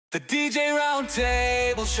The DJ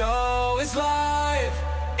Roundtable Show is live.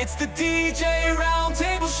 It's the DJ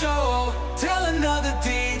Roundtable Show. Tell another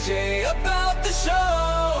DJ about the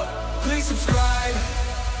show. Please subscribe.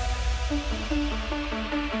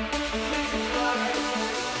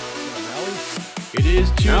 It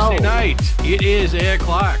is Tuesday night. It is 8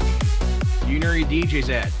 o'clock. You know where your DJ's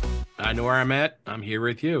at. I know where I'm at. I'm here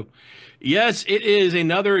with you. Yes, it is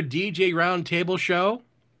another DJ Roundtable Show.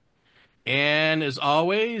 And as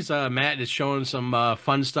always, Matt is showing some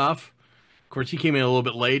fun stuff. Of course, he came in a little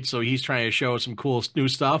bit late, so he's trying to show some cool new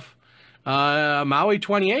stuff. Maui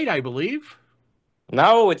 28, I believe.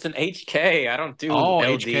 No, it's an HK. I don't do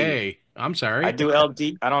LD. HK. I'm sorry. I do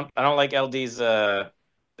LD. I don't like LDs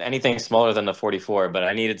anything smaller than the 44, but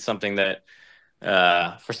I needed something that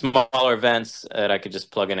for smaller events that I could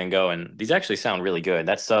just plug in and go. And these actually sound really good.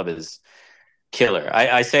 That sub is killer.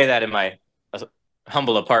 I say that in my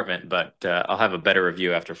humble apartment, but I'll have a better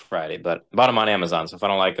review after Friday. But bought them on Amazon, so if I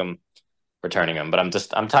don't like them, returning them. But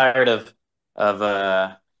I'm tired of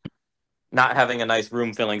not having a nice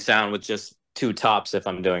room filling sound with just two tops if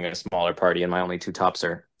I'm doing a smaller party, and my only two tops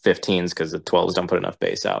are 15s because the 12s don't put enough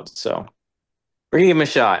bass out. So we're gonna give them a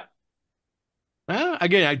shot.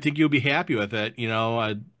 Again, I think you'll be happy with it. You know,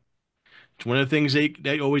 it's one of the things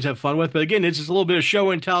they always have fun with. But again, it's just a little bit of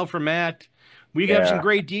show and tell from Matt. We have some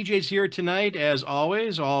great DJs here tonight, as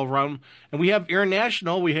always, all around. And we have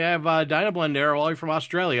international. We have Dynablend there, all the way from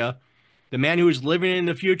Australia. The man who is living in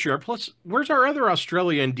the future. Plus, where's our other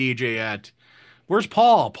Australian DJ at? Where's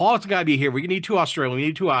Paul? Paul's got to be here. We need two Australians. We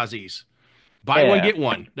need two Aussies. Buy one, get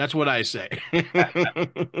one. That's what I say.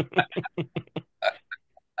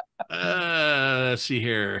 Let's see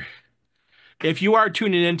here. If you are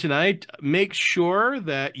tuning in tonight, make sure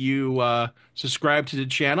that you subscribe to the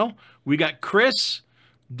channel. We got Chris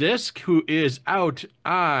Disc, who is out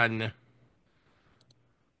on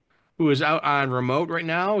remote right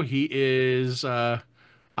now. He is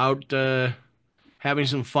out having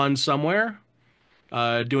some fun somewhere,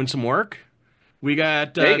 doing some work. We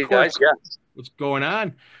got hey guys, yes. What's going on?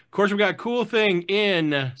 Of course, we got a cool thing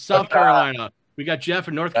in South Carolina. We got Jeff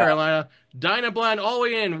in North Carolina. Dynablend all the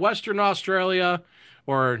way in Western Australia,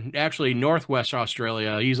 or actually Northwest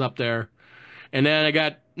Australia. He's up there. And then I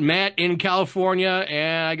got Matt in California,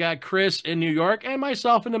 and I got Chris in New York, and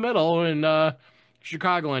myself in the middle in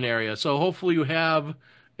Chicagoland area. So hopefully you have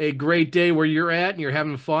a great day where you're at and you're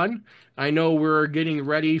having fun. I know we're getting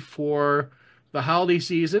ready for the holiday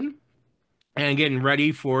season and getting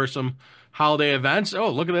ready for some holiday events. Oh,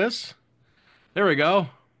 look at this. There we go.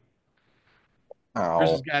 Chris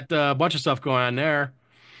has got a bunch of stuff going on there.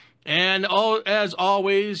 And as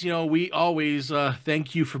always, you know, we always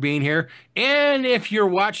thank you for being here. And if you're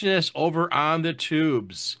watching this over on the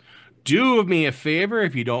tubes, do me a favor,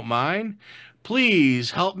 if you don't mind.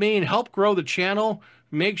 Please help me and help grow the channel.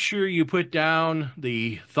 Make sure you put down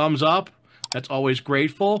the thumbs up. That's always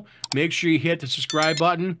grateful. Make sure you hit the subscribe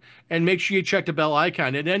button. And make sure you check the bell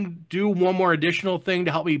icon. And then do one more additional thing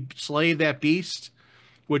to help me slay that beast,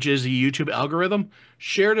 which is the YouTube algorithm.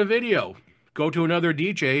 Share the video. Go to another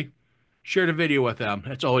DJ, share the video with them.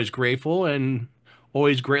 That's always grateful and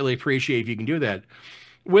always greatly appreciate if you can do that.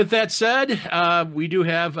 With that said, we do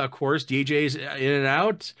have, of course, DJs in and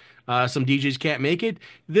out. Some DJs can't make it.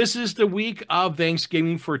 This is the week of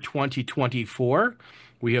Thanksgiving for 2024.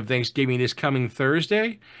 We have Thanksgiving this coming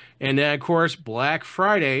Thursday. And then, of course, Black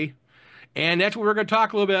Friday. And that's what we're going to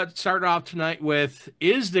talk a little bit about, starting off tonight with,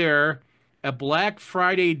 is there a Black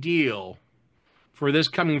Friday deal for this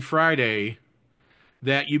coming Friday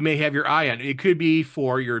that you may have your eye on? It could be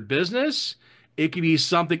for your business. It could be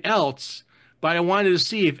something else. But I wanted to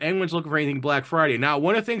see if anyone's looking for anything Black Friday. Now,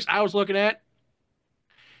 one of the things I was looking at,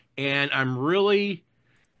 and I'm really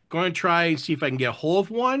going to try and see if I can get a hold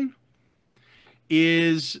of one,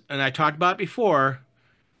 is, and I talked about it before,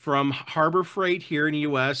 from Harbor Freight here in the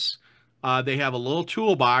U.S., they have a little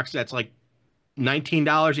toolbox that's like $19,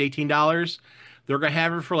 $18. They're going to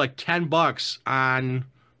have it for like $10 on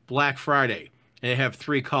Black Friday. And they have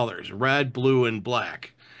three colors, red, blue, and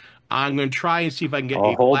black. I'm going to try and see if I can get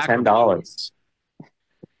a whole black $10.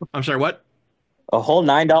 I'm sorry, what? A whole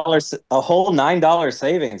 $9. A whole $9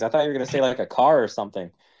 savings. I thought you were going to say like a car or something.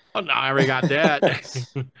 Oh, no, I already got that.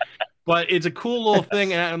 But it's a cool little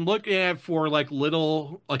thing, and I'm looking at for like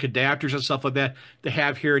little like adapters and stuff like that to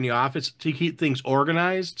have here in the office to keep things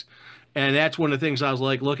organized. And that's one of the things I was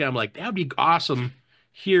like looking at. I'm like, that would be awesome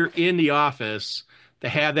here in the office to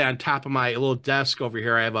have that on top of my little desk over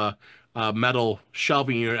here. I have a metal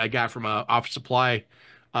shelving unit I got from a office supply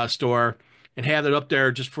store, and have it up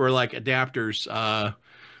there just for like adapters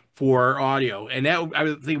for audio, and that I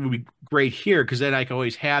would think would be great here because then I can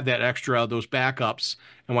always have that extra those backups,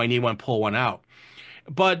 and when I need one, pull one out.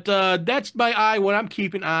 But that's my eye what I'm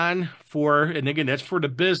keeping on for, and again, that's for the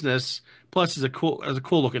business. Plus, it's a cool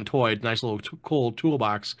looking toy, nice little cool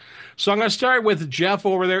toolbox. So I'm going to start with Jeff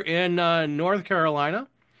over there in North Carolina.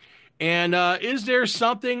 And is there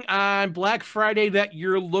something on Black Friday that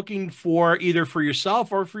you're looking for, either for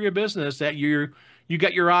yourself or for your business, that you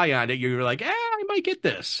got your eye on that you're like, I might get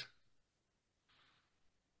this?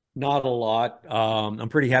 Not a lot. I'm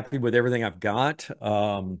pretty happy with everything I've got.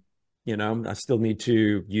 I still need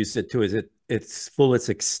to use it to its fullest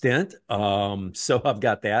extent. So I've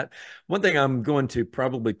got that. One thing I'm going to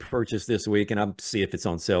probably purchase this week, and I'll see if it's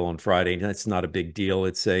on sale on Friday. That's not a big deal.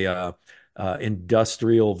 It's a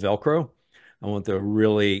industrial Velcro. I want the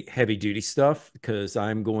really heavy duty stuff because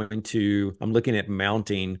I'm looking at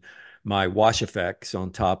mounting my wash effects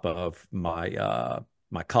on top of my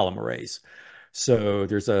column arrays. So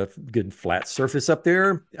there's a good flat surface up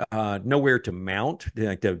there, nowhere to mount,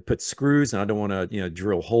 like to put screws, and I don't want to,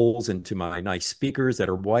 drill holes into my nice speakers that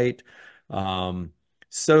are white.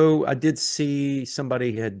 So I did see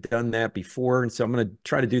somebody had done that before, and so I'm going to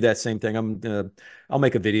try to do that same thing. I'll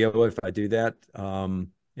make a video if I do that.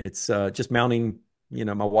 It's just mounting,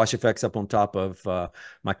 my wash effects up on top of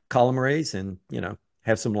my column arrays, and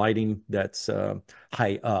have some lighting that's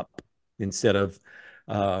high up instead of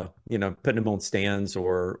putting them on stands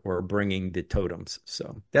or bringing the totems.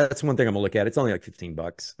 So that's one thing I'm gonna look at. It's only like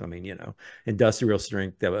 $15. I mean, industrial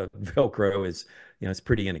strength Velcro is, it's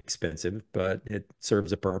pretty inexpensive, but it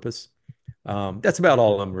serves a purpose. That's about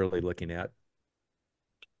all I'm really looking at.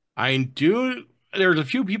 I do. There's a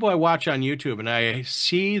few people I watch on YouTube, and I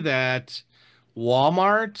see that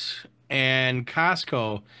Walmart and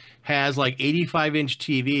Costco has like 85-inch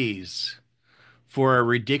TVs for a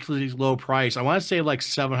ridiculously low price. I want to say like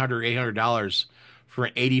 $700, $800 for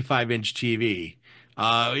an 85-inch TV.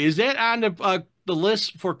 Is that on the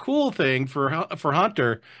list for cool thing for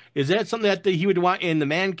Hunter? Is that something that he would want in the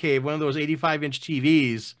man cave, one of those 85-inch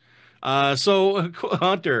TVs? So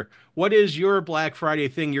Hunter, what is your Black Friday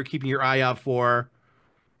thing you're keeping your eye out for?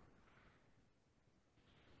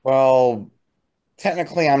 Well,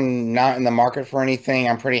 technically, I'm not in the market for anything.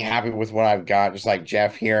 I'm pretty happy with what I've got, just like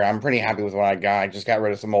Jeff here. I'm pretty happy with what I got. I just got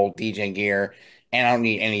rid of some old DJ gear, and I don't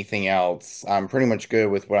need anything else. I'm pretty much good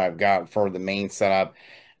with what I've got for the main setup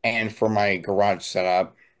and for my garage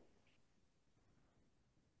setup.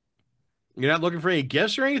 You're not looking for any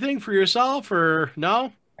gifts or anything for yourself, or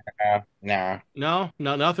no? Nah, No,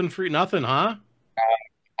 nothing free, nothing, huh?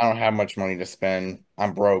 I don't have much money to spend.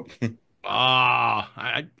 I'm broke.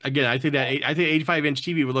 Again, I think 85-inch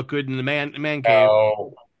TV would look good in the man cave.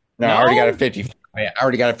 No, no, I already got a No? 50. I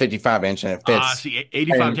already got a 55 inch, and it fits. See,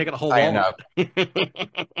 85 taking a whole High wall.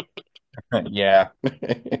 enough. Yeah.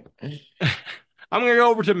 I'm gonna go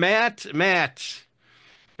over to Matt. Matt,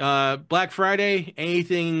 Black Friday,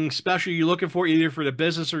 anything special you're looking for, either for the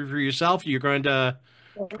business or for yourself? You're going to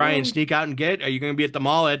try and sneak out and get? Are you going to be at the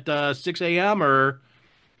mall at 6 a.m. or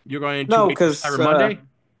you're going to No, wait for because Cyber Monday?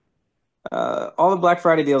 all the Black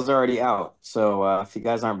Friday deals are already out. So if you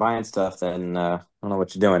guys aren't buying stuff, then I don't know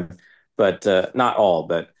what you're doing. But not all,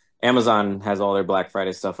 but Amazon has all their Black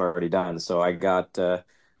Friday stuff already done. So I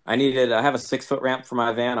have a 6 foot ramp for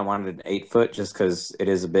my van. I wanted an 8 foot just because it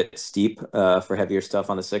is a bit steep for heavier stuff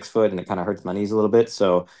on the 6 foot, and it kind of hurts my knees a little bit.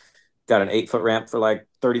 So got an 8 foot ramp for like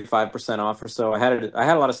 35% off or so. I had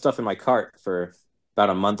a lot of stuff in my cart for about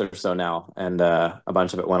a month or so now, and a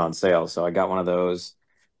bunch of it went on sale. So I got one of those.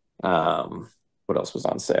 What else was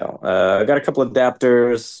on sale? I got a couple of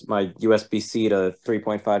adapters. My USB-C to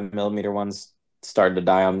 3.5 millimeter ones started to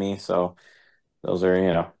die on me, so those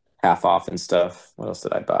are, half off and stuff. What else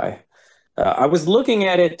did I buy? I was looking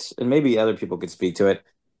at it, and maybe other people could speak to it.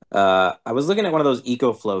 I was looking at one of those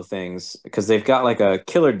EcoFlow things because they've got like a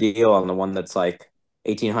killer deal on the one that's like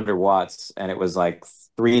 1,800 watts, and it was like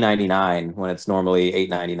 $399 when it's normally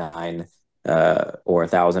 $899 or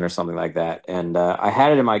 1,000 or something like that. And I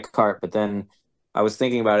had it in my cart, but then I was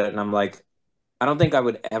thinking about it, and I'm like, I don't think I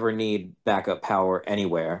would ever need backup power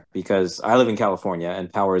anywhere because I live in California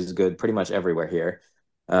and power is good pretty much everywhere here.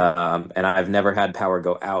 And I've never had power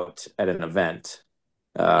go out at an event.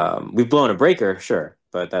 We've blown a breaker, sure,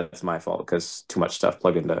 but that's my fault because too much stuff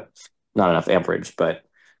plugged into not enough amperage. But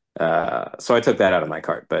so I took that out of my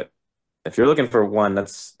cart. But if you're looking for one,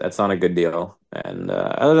 that's on a good deal. And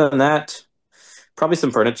other than that, probably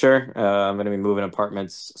some furniture. I'm going to be moving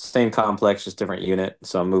apartments, same complex, just different unit.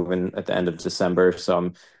 So I'm moving at the end of December. So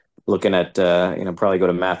I'm looking at probably go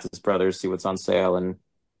to Mathis Brothers, see what's on sale, and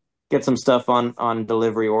get some stuff on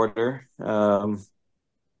delivery order.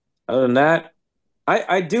 Other than that,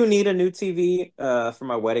 I do need a new TV for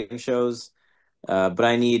my wedding shows. But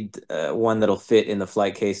I need one that'll fit in the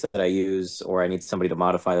flight case that I use, or I need somebody to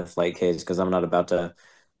modify the flight case because I'm not about to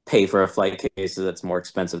pay for a flight case that's more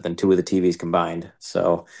expensive than two of the TVs combined.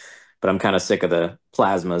 So, but I'm kind of sick of the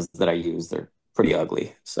plasmas that I use. They're pretty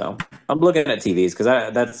ugly. So I'm looking at TVs because I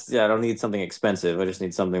don't need something expensive. I just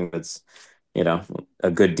need something that's, you know, a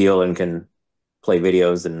good deal and can play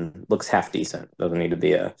videos and looks half decent. Doesn't need to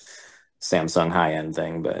be a Samsung high end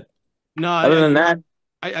thing. But No, other than that,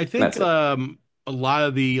 I think that's it. a lot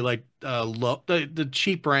of the like the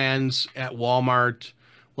cheap brands at Walmart,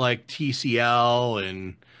 like TCL,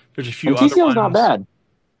 and there's a few And other TCL is not ones. bad.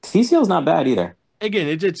 TCL is not bad either. Again,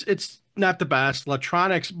 it's not the best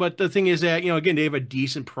electronics, but the thing is that, again, they have a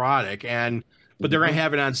decent product, and but they're gonna Mhm.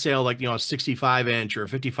 have it on sale like, a 65-inch or a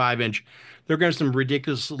 55-inch. They're going to some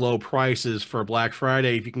ridiculous low prices for Black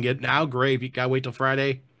Friday. If you can get now, great. If you gotta wait till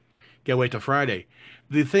Friday, gotta wait till Friday.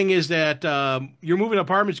 The thing is that you're moving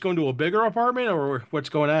apartments, going to a bigger apartment, or what's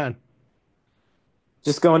going on?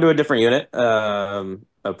 Just go into a different unit,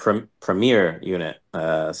 a premier unit.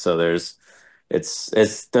 So it's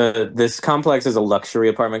this complex is a luxury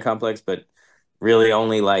apartment complex, but really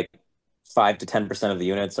only like 5 to 10% of the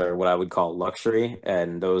units are what I would call luxury,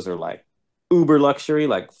 and those are like uber luxury,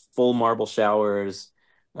 like full marble showers,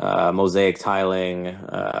 mosaic tiling,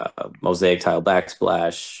 mosaic tile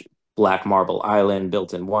backsplash, black marble island,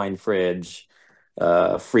 built-in wine fridge,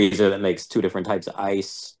 freezer that makes two different types of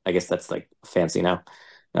ice. I guess that's like fancy now.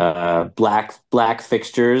 Black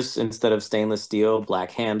fixtures instead of stainless steel,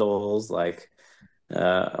 black handles, like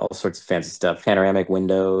all sorts of fancy stuff. Panoramic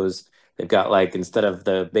windows. They've got like instead of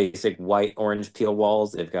the basic white orange peel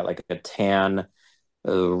walls, they've got like a tan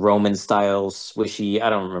Roman style swishy. I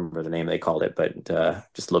don't remember the name they called it, but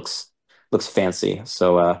just looks fancy.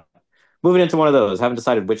 So moving into one of those. Haven't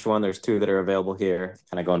decided which one. There's two that are available here.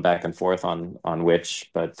 Kind of going back and forth on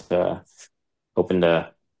which, but hoping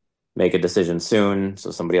to make a decision soon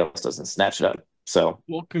so somebody else doesn't snatch it up. So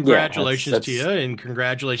Well, yeah, that's congratulations to you, that's and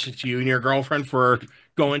congratulations to you and your girlfriend for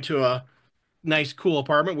going to a nice, cool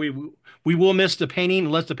apartment. We will miss the painting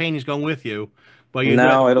unless the painting's going with you, but you do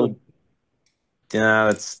have no, a it'll cool.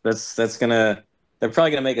 it's that's gonna they're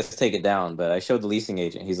probably gonna make us take it down. But I showed the leasing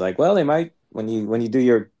agent. He's like, well, they might when you do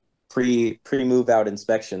your pre move out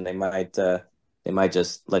inspection, they might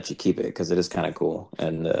just let you keep it because it is kind of cool.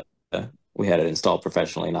 And we had it installed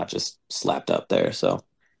professionally, not just slapped up there. So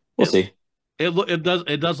we'll It see.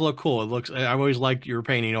 it does look cool. It looks. I always like your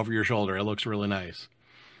painting over your shoulder. It looks really nice.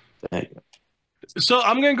 So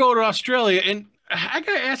I'm gonna go to Australia, and I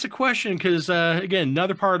gotta ask a question because again,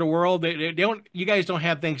 another part of the world. They don't. You guys don't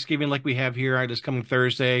have Thanksgiving like we have here on this coming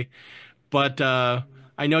Thursday, but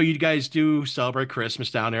I know you guys do celebrate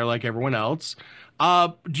Christmas down there like everyone else.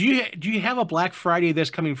 Do you have a Black Friday this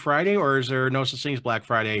coming Friday, or is there no such thing as Black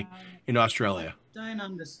Friday in I Australia? I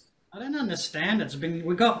don't understand.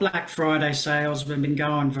 We got Black Friday sales. We've been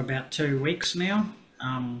going for about 2 weeks now.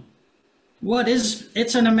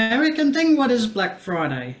 It's an American thing. What is Black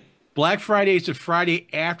Friday? Black Friday is the Friday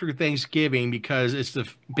after Thanksgiving because it's the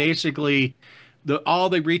basically the all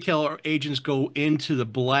the retail agents go into the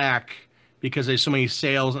black because there's so many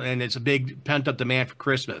sales and it's a big pent up demand for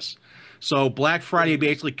Christmas. So Black Friday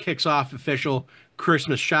basically kicks off official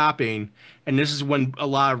Christmas shopping, and this is when a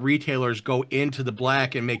lot of retailers go into the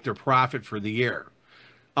black and make their profit for the year.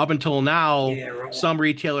 Up until now, Yeah, right. some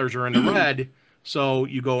retailers are in the red, so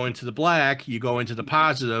you go into the black, you go into the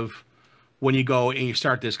positive when you go and you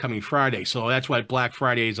start this coming Friday. So that's what Black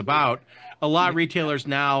Friday is about. A lot of retailers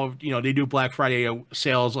now, they do Black Friday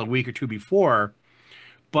sales a week or two before,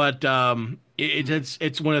 but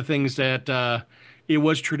it's one of the things that it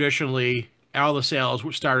was traditionally all the sales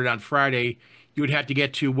were started on Friday. You would have to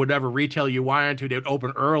get to whatever retail you wanted to. They would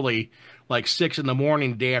open early, like 6 in the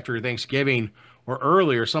morning, the day after Thanksgiving, or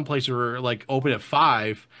earlier. Some places were like open at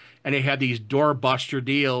 5, and they had these doorbuster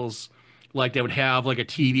deals. Like they would have like a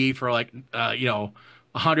TV for like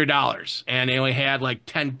 $100, and they only had like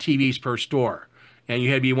 10 TVs per store, and you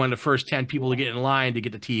had to be one of the first 10 people to get in line to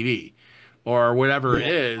get the TV or whatever it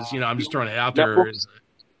is. I'm just throwing it out Yep. there.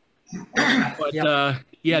 But Yep.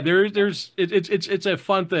 yeah, it's a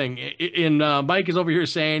fun thing. And Mike is over here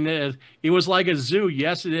saying it was like a zoo.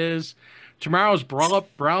 Yes, it is. Tomorrow's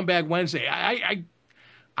Brown Bag Wednesday.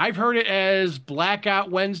 I've heard it as Blackout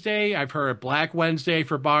Wednesday. I've heard Black Wednesday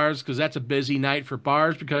for bars because that's a busy night for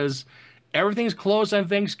bars because everything's closed on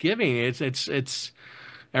Thanksgiving. It's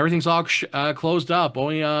everything's all closed up.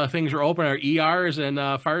 Only things are open are ERs and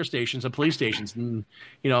fire stations and police stations. And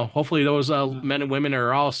hopefully those men and women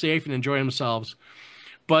are all safe and enjoying themselves.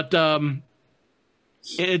 But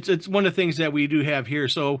it's one of the things that we do have here.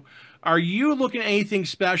 So, are you looking at anything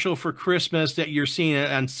special for Christmas that you're seeing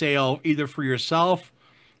on sale, either for yourself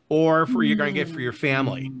or for you're going to get for your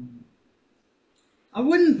family? I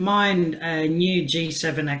wouldn't mind a new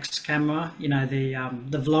G7X camera. You know,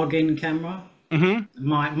 the vlogging camera. Mm-hmm.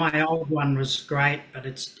 My old one was great, but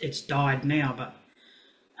it's died now. But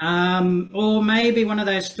or maybe one of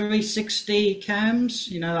those 360 cams.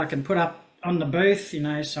 You know, I can put up on the booth. You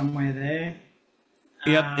know, somewhere there.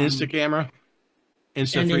 Yep, Insta camera,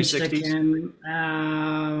 Insta An 360s.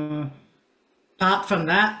 Instacam. Apart from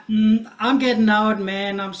that, I'm getting old,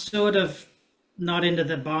 man. I'm sort of not into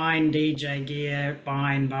the buying DJ gear,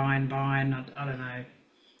 buying. I don't know.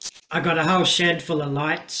 I got a whole shed full of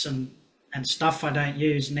lights and stuff I don't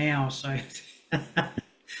use now. So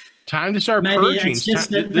Time to start maybe purging. it's just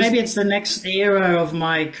maybe it's the next era of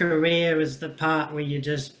my career is the part where you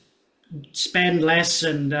just spend less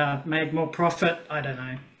and make more profit. I don't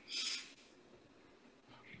know.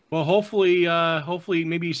 Well, hopefully,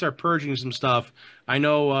 maybe you start purging some stuff. I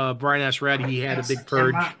know Brian S. Red, he had a That's big the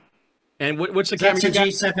purge. camera. And what's the camera That's a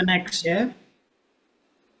you got? G7X, yeah.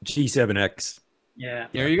 G7X. Yeah,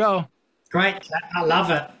 There you go. great. I love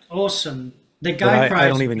it. Awesome. The But I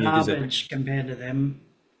GoPro's don't even use it. garbage compared to them.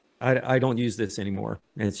 I don't use this anymore.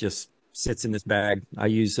 And it's just sits in this bag. I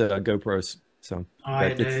use GoPros. So I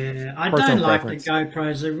but it's do. I personal don't like preference. the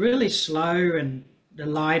GoPros. They're really slow and the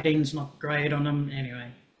lighting's not great on them.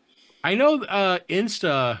 Anyway, I know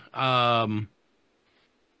Insta.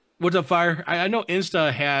 What's up, Fire? I know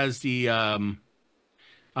Insta has the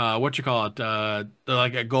what you call it, the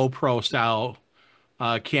like a GoPro style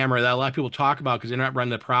camera that a lot of people talk about because they're not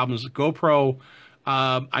running the problems. GoPro.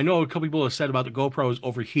 I know a couple people have said about the GoPros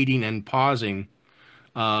overheating and pausing,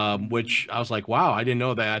 which I was like, wow, I didn't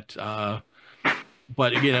know that.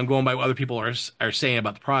 But again, I'm going by what other people are saying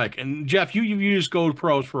about the product. And Jeff, you've used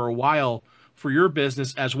GoPros for a while for your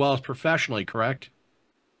business as well as professionally, correct?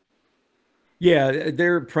 Yeah,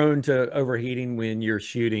 they're prone to overheating when you're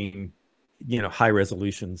shooting, high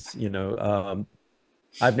resolutions.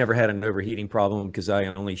 I've never had an overheating problem because I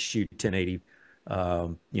only shoot 1080,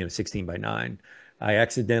 16 by 9. I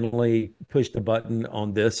accidentally pushed a button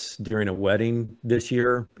on this during a wedding this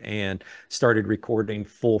year and started recording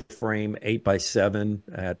full frame 8 by 7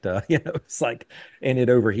 at, it's like, and it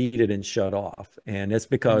overheated and shut off. And it's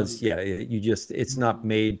because, it's not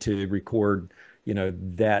made to record,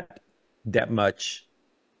 that much,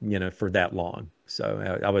 for that long.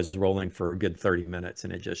 So I was rolling for a good 30 minutes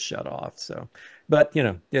and it just shut off. So, but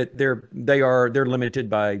they're limited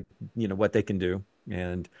by, what they can do.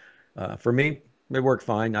 And for me, they work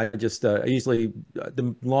fine. I just, I usually,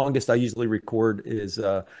 the longest I usually record is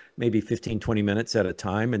maybe 15, 20 minutes at a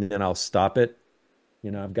time. And then I'll stop it.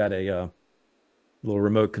 I've got a little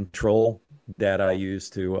remote control that I use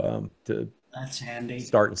to that's handy.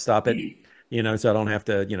 start and stop it, so I don't have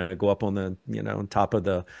to, go up on the, on top of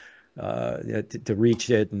the, to reach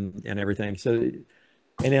it and everything. So, and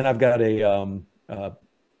then I've got a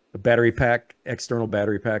battery pack, external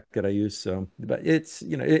battery pack that I use. So, but it's,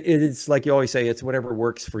 it's like you always say, it's whatever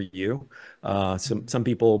works for you. Some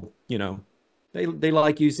people, they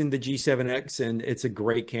like using the G7X and it's a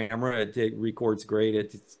great camera. It records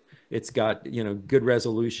great. It's got, good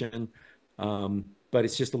resolution. But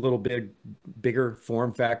it's just a little bigger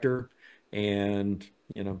form factor. And,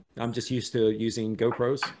 I'm just used to using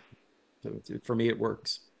GoPros. So for me, it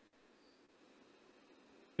works.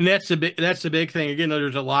 And that's the big thing. Again,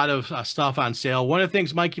 there's a lot of stuff on sale. One of the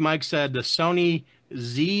things Mikey Mike said, the Sony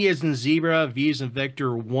Z is in Zebra, V is in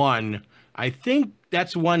Victor 1. I think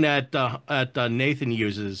that's one that Nathan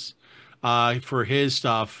uses for his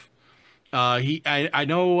stuff. I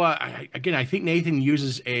know. Again, I think Nathan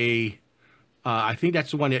uses I think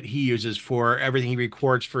that's the one that he uses for everything he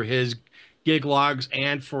records for his gig logs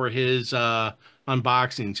and for his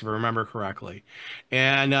unboxings, if I remember correctly.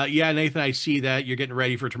 And yeah, Nathan, I see that you're getting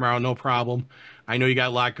ready for tomorrow. No problem. I know you got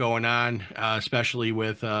a lot going on, especially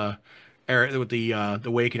with Eric, with the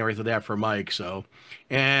wake and everything like that for Mike. So,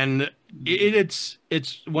 and it's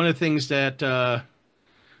one of the things that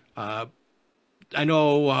I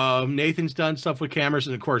know Nathan's done stuff with cameras,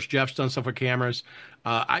 and of course Jeff's done stuff with cameras.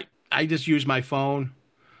 I just use my phone.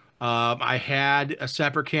 I had a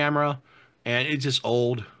separate camera, and it's just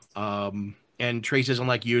old. And Trace doesn't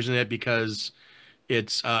like using it because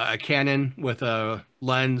it's a Canon with a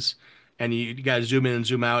lens, and you got to zoom in and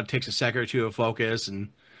zoom out. It takes a second or two to focus, and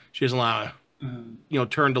she doesn't allow,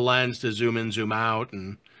 turn the lens to zoom in, zoom out,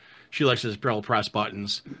 and she likes to just press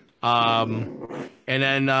buttons. And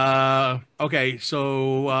then okay,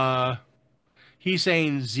 so he's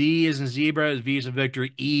saying Z is in zebra, V is in Victor,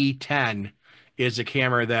 E10 is the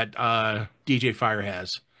camera that DJ Fire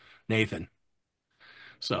has, Nathan.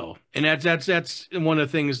 So, and that's one of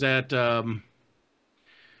the things that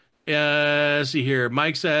let's see here.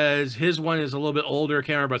 Mike says his one is a little bit older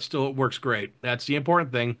camera, but still it works great. That's the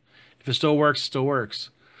important thing. If it still works, it still works.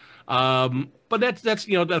 But that's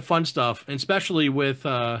the fun stuff, and especially with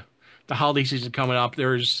the holiday season coming up.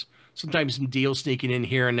 There's sometimes some deals sneaking in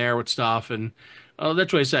here and there with stuff, and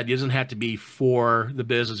that's what I said. It doesn't have to be for the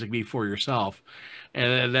business; it can be for yourself,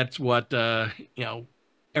 and that's what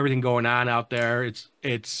everything going on out there.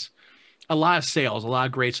 It's a lot of sales, a lot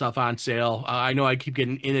of great stuff on sale. I know I keep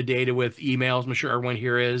getting inundated with emails. I'm sure everyone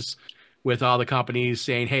here is with all the companies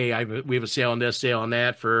saying, "Hey, we have a sale on this, sale on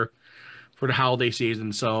that for the holiday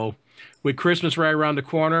season." So with Christmas right around the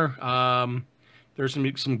corner, there's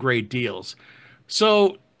some great deals.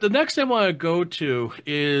 So the next thing I want to go to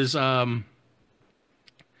is one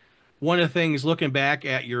of the things looking back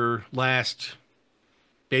at your last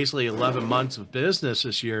basically 11 months of business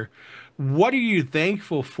this year. What are you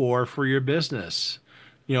thankful for your business?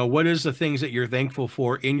 What is the things that you're thankful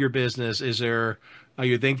for in your business? Are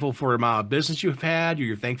you thankful for the amount of business you've had? Are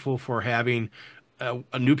you thankful for having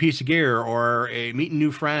a new piece of gear or meeting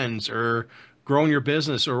new friends or growing your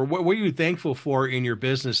business? Or what are you thankful for in your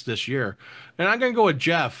business this year? And I'm going to go with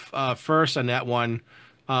Jeff first on that one.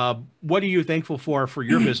 What are you thankful for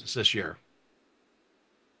your business this year?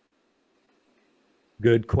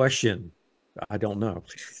 Good question. I don't know.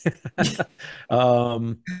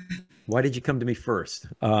 Why did you come to me first?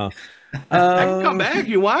 I can come back if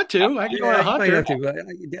you want to. I can go to Hunter.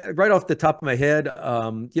 Right off the top of my head,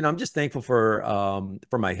 I'm just thankful for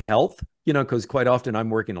my health, because quite often I'm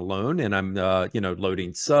working alone and I'm,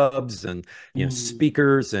 loading subs and,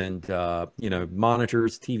 speakers and,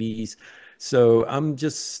 monitors, TVs. So I'm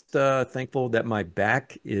just thankful that my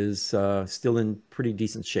back is still in pretty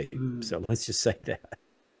decent shape. So let's just say that.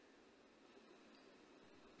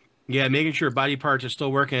 Yeah, making sure body parts are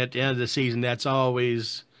still working at the end of the season. That's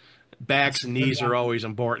always, backs and knees are always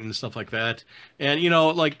important and stuff like that. And,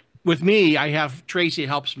 like with me, I have Tracy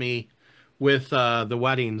helps me with the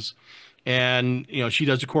weddings. And, she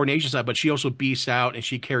does the coordination side, but she also beasts out and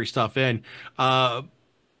she carries stuff in.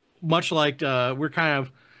 Much like we're kind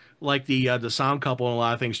of like the sound couple and a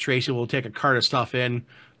lot of things. Tracy will take a cart of stuff in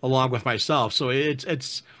along with myself. So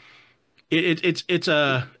it's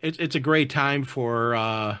a great time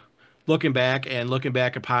for looking back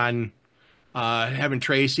upon having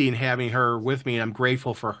Tracy and having her with me. And I'm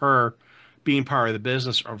grateful for her being part of the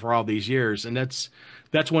business for all these years. And that's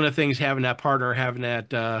one of the things, having that partner, having that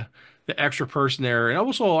the extra person there, and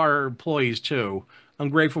also our employees too. I'm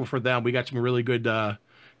grateful for them. We got some really good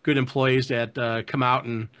employees that come out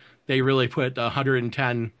and they really put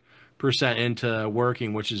 110% into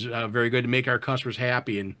working, which is very good to make our customers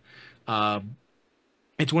happy. And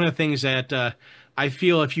it's one of the things that I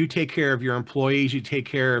feel if you take care of your employees, you take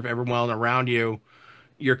care of everyone around you,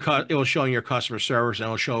 it will show in your customer service and it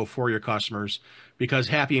will show for your customers, because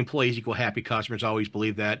happy employees equal happy customers. I always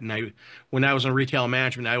believe that. And when I was in retail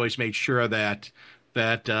management, I always made sure that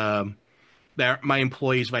my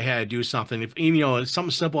employees, if I had to do something, if even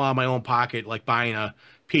something simple out of my own pocket, like buying a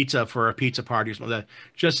pizza for a pizza party or something like that,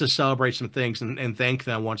 just to celebrate some things and thank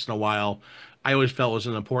them once in a while, I always felt it was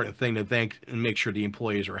an important thing to thank and make sure the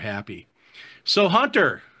employees are happy. So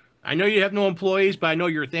Hunter, I know you have no employees, but I know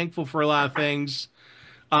you're thankful for a lot of things.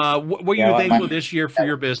 What are you thankful this year for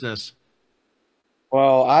your business?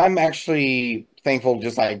 Well, I'm actually thankful,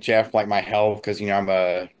 just like Jeff, like my health, because I'm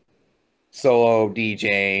a solo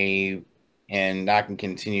DJ and I can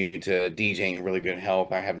continue to DJ in really good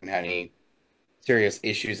health. I haven't had any serious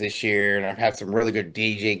issues this year, and I've had some really good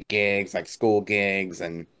DJ gigs, like school gigs,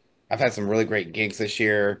 and I've had some really great gigs this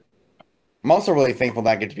year. I'm also really thankful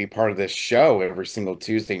that I get to be part of this show every single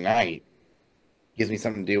Tuesday night. Gives me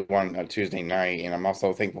something to do on a Tuesday night, and I'm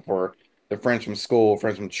also thankful for the friends from school,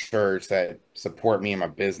 friends from church that support me in my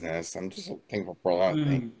business. I'm just thankful for a lot of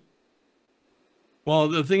things. Well,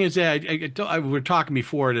 the thing is that we were talking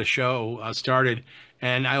before the show started,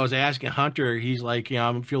 and I was asking Hunter. He's like,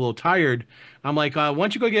 I feel a little tired. I'm like, why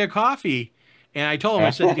don't you go get a coffee? And I told him,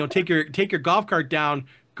 I said, take your golf cart down,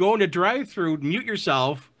 go in the drive-through, mute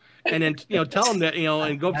yourself, and then tell him that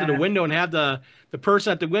and go up to the window and have the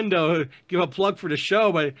person at the window give a plug for the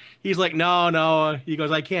show. But he's like, no. He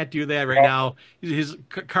goes, I can't do that right now. His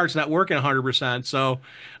cart's not working 100%. So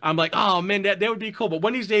I'm like, oh man, that would be cool. But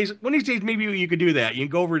one of these days, maybe you could do that. You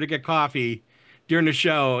can go over to get coffee during the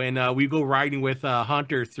show, and we go riding with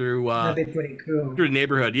Hunter through. That'd be pretty cool. Through the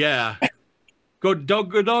neighborhood, yeah. go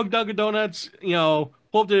Dunkin' Donuts.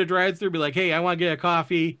 Pull up to the drive-through, be like, hey, I want to get a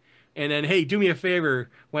coffee. And then, hey, do me a favor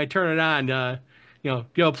when I turn it on.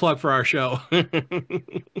 give a plug for our show.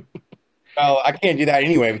 Well, I can't do that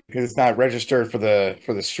anyway because it's not registered for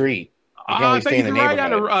the street. You can I only bet stay you in the can ride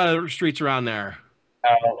on neighborhood. the streets around there.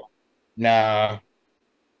 No, no,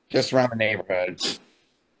 just around the neighborhood.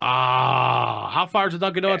 How far is the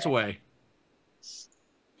Dunkin' Donuts away?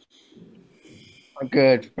 A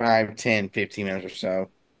good 5, 10, 15 minutes or so.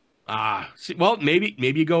 See, well, maybe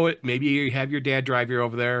maybe you have your dad drive you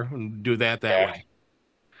over there and do that Yeah. way.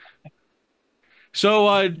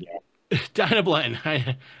 So, Dynablend,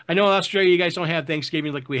 I know in Australia you guys don't have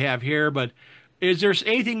Thanksgiving like we have here, but is there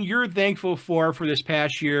anything you're thankful for this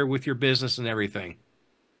past year with your business and everything?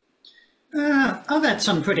 I've had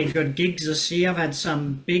some pretty good gigs this year. I've had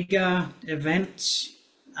some bigger events.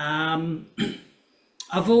 Um,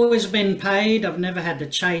 I've always been paid. I've never had to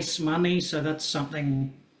chase money, so that's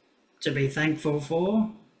something to be thankful for.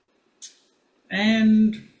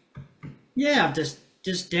 And yeah, I've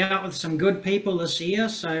just dealt with some good people this year.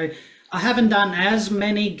 So I haven't done as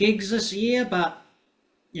many gigs this year, but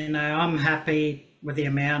I'm happy with the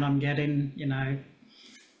amount I'm getting.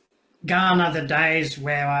 Gone are the days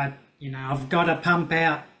where I've got to pump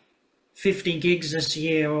out 50 gigs this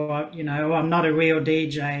year, or I'm not a real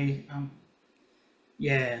DJ.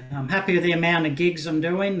 Yeah, I'm happy with the amount of gigs I'm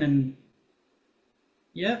doing, and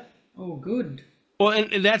yeah, all good. Well,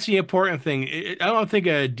 and that's the important thing. I don't think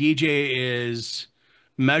a DJ is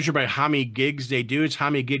measured by how many gigs they do. It's how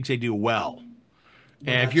many gigs they do well.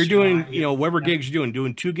 Well, And if you're that's doing, right. Yeah, whatever yeah. gigs you're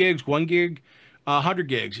doing 2 gigs, 1 gig, 100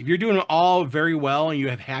 gigs, if you're doing it all very well and you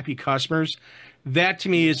have happy customers, that to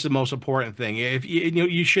me is the most important thing. If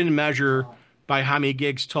you shouldn't measure by how many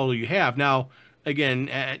gigs total you have. Now, again,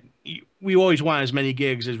 we always want as many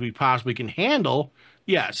gigs as we possibly can handle.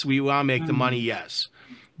 Yes, we want to make the money. Yes,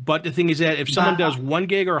 but the thing is that if someone But does 1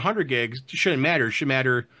 gig or 100 gigs, it shouldn't matter. It should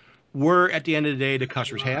matter. We're at the end of the day, the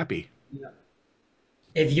customer's happy.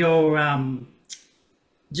 if you're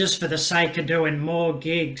just for the sake of doing more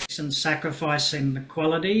gigs and sacrificing the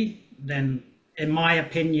quality, then in my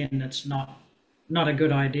opinion, it's not a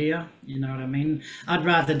good idea. You know what I mean? I'd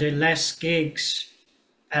rather do less gigs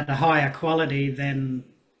at a higher quality than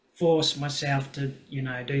force myself to,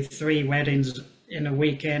 do 3 weddings in a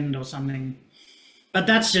weekend or something. But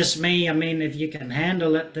that's just me. I mean, if you can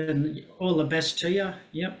handle it, then all the best to you.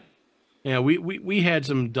 Yep. Yeah, we had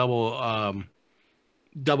some double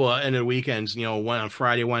ended weekends, one on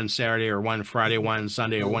Friday, one Saturday, or one Friday, one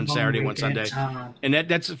Sunday, or one Long Saturday, one weekends Sunday. hard. And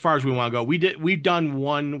that's as far as we want to go. We've done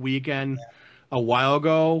one weekend a while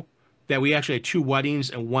ago that we actually had 2 weddings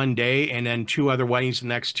in one day and then 2 other weddings the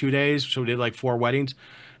next 2 days. So we did like 4 weddings.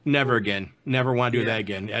 Never again. Never want to do that Yeah.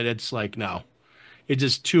 again. And it's like, no. It's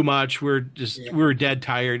just too much. Yeah. We were dead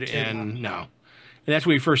tired Too and much. no. And that's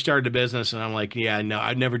when we first started the business and I'm like, yeah, no,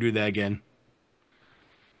 I'd never do that again.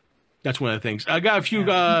 That's one of the things. I got a few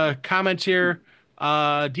Yeah. comments here.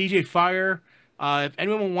 DJ Fire, if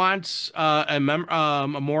anyone wants a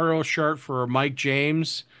memorial shirt for Mike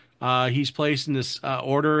James, he's placing this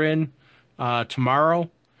order in tomorrow.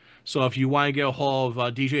 So if you want to get a hold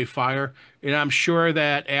of DJ Fire, and I'm sure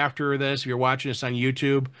that after this, if you're watching this on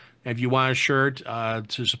YouTube, if you want a shirt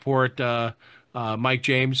to support Mike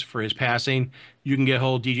James for his passing, you can get a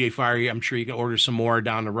hold of DJ Fire. I'm sure you can order some more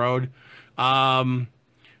down the road.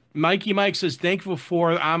 Mikey Mike says, thankful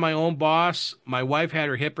for I'm my own boss. My wife had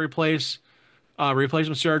her hip replacement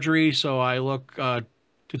surgery, so I look to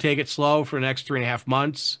take it slow for the next 3.5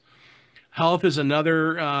 months. Health is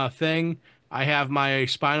another thing. I have my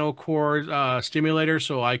spinal cord stimulator,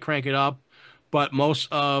 so I crank it up. But most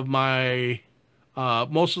of the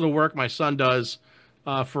work my son does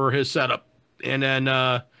for his setup. And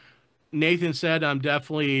then Nathan said, I'm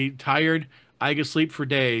definitely tired. I can sleep for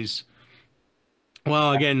days.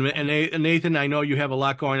 Well, again, and Nathan, I know you have a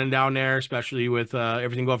lot going on down there, especially with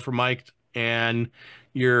everything going for Mike and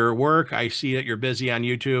your work. I see that you're busy on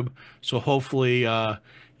YouTube, so hopefully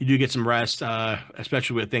you do get some rest,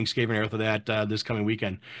 especially with Thanksgiving and everything like that this coming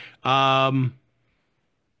weekend. Um,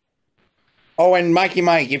 Oh, and Mikey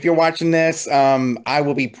Mike, if you're watching this, I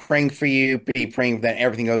will be praying for you, be praying that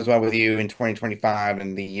everything goes well with you in 2025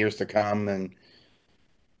 and the years to come, and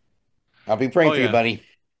I'll be praying oh for you, yeah, buddy.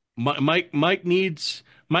 Mike needs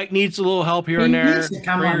a little help here He and needs there. to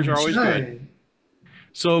come on Prayers the are always good. show.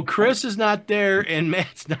 So Chris is not there and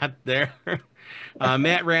Matt's not there.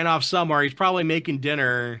 Matt ran off somewhere. He's probably making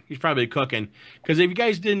dinner. He's probably cooking. Because if you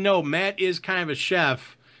guys didn't know, Matt is kind of a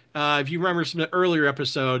chef. If you remember some of the earlier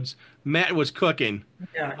episodes, Matt was cooking.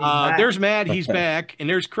 Yeah, he's back. There's Matt. He's back, and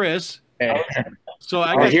there's Chris. So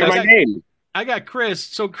I Oh, got hear my name. I got Chris.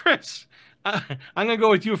 So Chris, I'm gonna go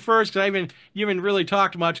with you first because you haven't really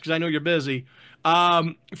talked much because I know you're busy.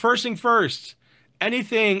 First thing first,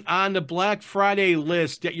 anything on the Black Friday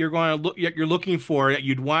list that you're looking for that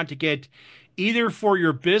you'd want to get either for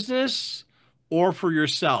your business or for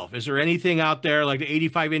yourself? Is there anything out there like the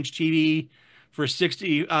 85-inch TV for No,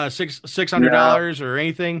 $600 or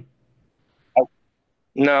anything?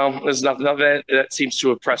 no, there's nothing that seems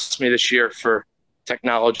to impress me this year for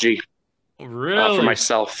technology for Really?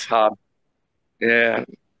 myself. Yeah,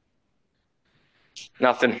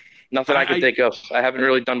 nothing I can I, think of. I haven't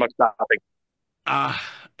really done much shopping. uh,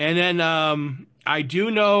 and then I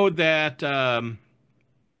do know that um,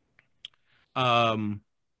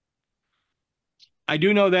 I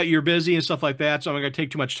do know that you're busy and stuff like that, so I'm not going to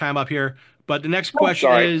take too much time up here. But the next Oh, question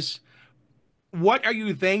sorry. is, what are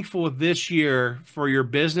you thankful this year for your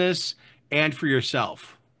business and for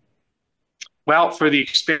yourself? Well, for the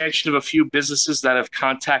expansion of a few businesses that have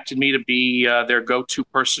contacted me to be their go-to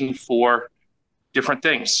person for different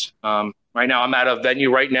things. Right now, I'm at a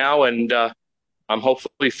venue right now, and I'm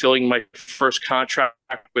hopefully filling my first contract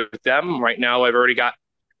with them. Right now, I've already got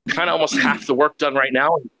kind of almost half the work done right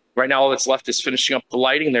now. Right now, all that's left is finishing up the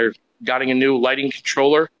lighting. They're getting a new lighting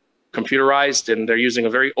controller, computerized, and they're using a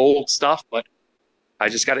very old stuff, but I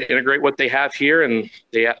just got to integrate what they have here, and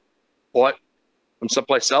they bought from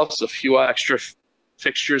someplace else a few extra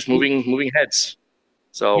fixtures, moving heads.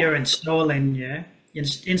 So You're installing, yeah? yeah,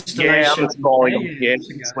 Installation. I'm installing them. Yeah, Yeah, that's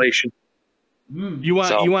a go. installation. Mm. You want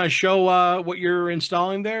So you want to show what you're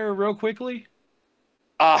installing there real quickly?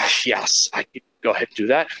 yes, I could go ahead and do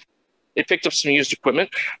that. They picked up some used equipment.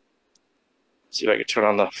 See if I can turn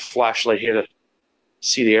on the flashlight here to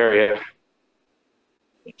see the area.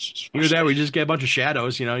 Either that, or we just get a bunch of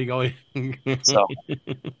shadows. You go. So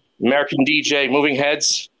American DJ moving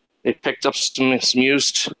heads. They picked up some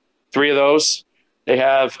used, three of those. They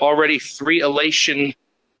have already three Elation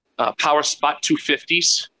Power Spot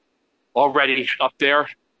 250s already up there.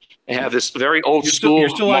 They have this very old school You're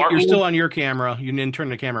still Martin. you're still on your camera. You didn't turn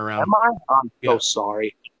the camera around. Am I? I'm Yeah. so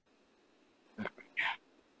sorry.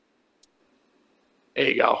 There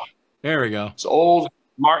you go. There we go. It's old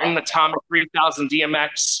Martin Atomic 3000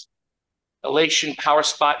 DMX Elation Power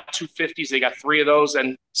Spot 250s. They got three of those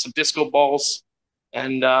and some disco balls.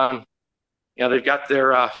 And, they've got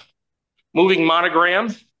their moving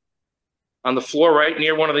monogram on the floor right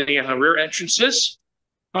near one of the rear entrances.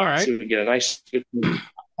 All right. So we get a nice good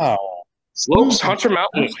Oh, slopes, Hunter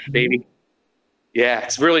Mountain, baby. Yeah,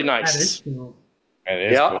 it's really That nice. is cool. it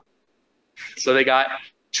is Yeah. cool. So they got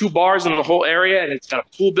two bars in the whole area, and it's got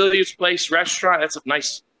a pool billiards place, restaurant. That's a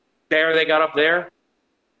nice bar they got up there.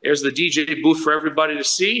 There's the DJ booth for everybody to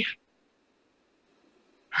see.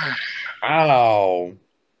 Oh,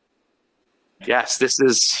 Yes, this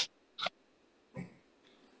is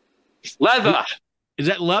leather. Is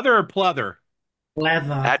that leather or pleather?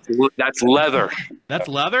 Leather. That's leather. That's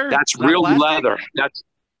leather. That's Not real plastic? leather. That's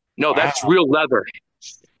Wow. real leather.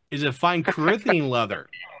 Is it fine Corinthian leather?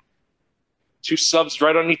 Two subs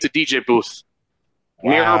right underneath the DJ booth.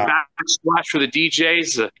 Mirror Wow. backsplash for the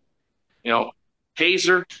DJs.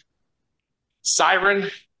 Hazer,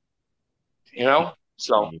 siren.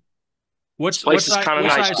 So What place is size, kinda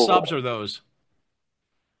what nice. size subs are those?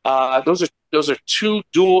 those are two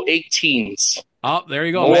dual 18s. Oh, there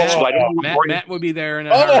you go, Oh, Matt. so I don't Matt, worry. Matt would be there in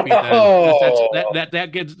a heartbeat. Then. Oh.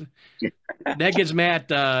 That gives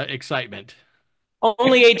Matt excitement.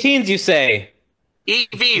 Only 18s, you say?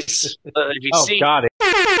 EVs. If you Oh, see, got it.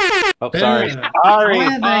 Oh, sorry. Sorry. Why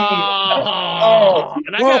are they Oh,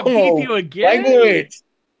 and I got to beep you again.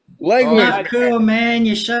 Language. not cool, man?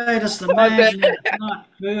 You showed us the magic. Not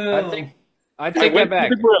cool. I take that went back.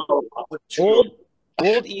 to the grill.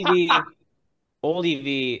 Old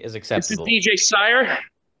EV is This is acceptable. DJ Sire.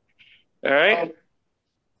 All right.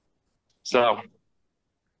 So,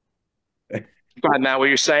 go ahead, Matt. What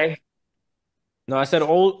you're saying? No, I said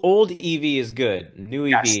old EV is good. New EV,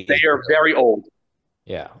 Yes, they are very old.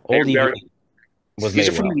 yeah, They're old EV very- was These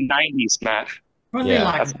made are from well. the 90s, Matt. Probably Yeah,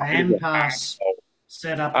 like that's band pass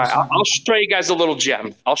set up. All Or right, something. I'll show you guys a little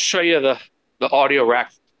gem. I'll show you the audio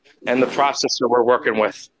rack and the processor we're working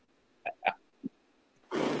with.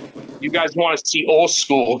 You guys want to see old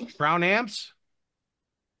school? Brown amps.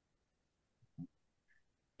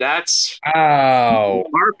 That's Oh.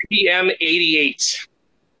 RPM 88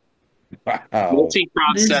 Wow.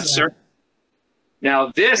 multi-processor. Now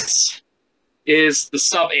this is the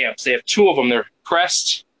sub amps. They have two of them. They're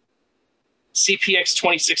Crest CPX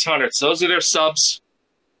 2600. So those are their subs.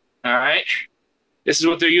 All right. This is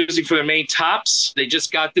what they're using for their main tops. They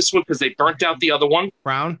just got this one because they burnt out the other one.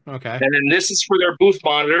 Brown. Okay. And then this is for their booth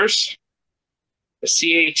monitors. The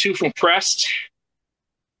CA2 from Crest.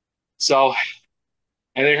 So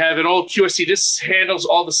and they have an old QSC. This handles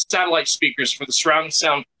all the satellite speakers for the surround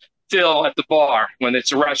sound fill at the bar when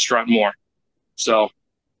it's a restaurant more. So,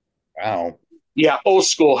 Wow. yeah, old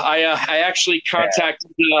school. I actually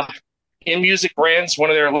contacted In Music Brands, one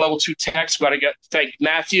of their level 2 techs. Got to thank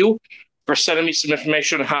Matthew for sending me some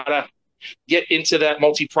information on how to get into that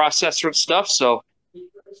multi-processor and stuff. So,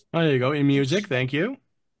 Oh, there you go. In music, thank you.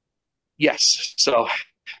 yes. So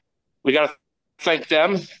we got to thank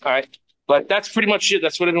them. All right. But that's pretty much it.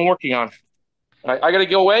 That's what I've been working on. All right, I got to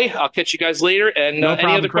go away. I'll catch you guys later. And No any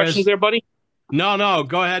problem, other Chris. questions there, buddy? No,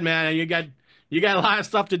 go ahead, man. You got a lot of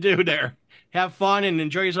stuff to do there. Have fun and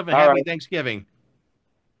enjoy yourself and All happy right. Thanksgiving.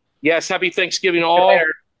 Yes, happy Thanksgiving to all.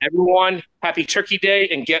 Everyone, happy Turkey Day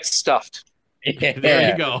and get stuffed.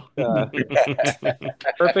 There you go.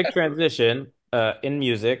 Perfect transition. In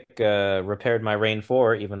Music repaired my Rain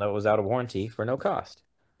 4, even though it was out of warranty, for no cost.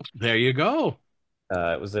 There you go.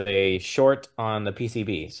 It was a short on the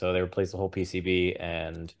PCB, so they replaced the whole PCB,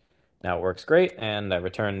 and now it works great. And I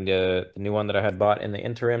returned the new one that I had bought in the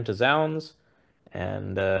interim to Zounds,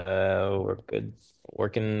 and we're good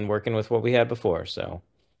working with what we had before. So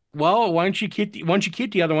Well, why don't you keep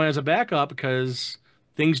the other one as a backup because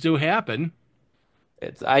things do happen.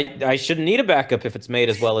 it's I shouldn't need a backup if it's made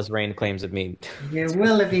as well as Rain claims it made. You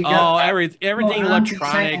will if you Oh, got everything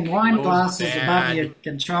electronic and wine goes glasses above bad. your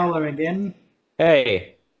controller again.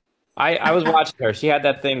 Hey, I was watching her. She had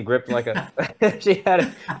that thing gripped like a. She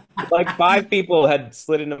had like 5 people had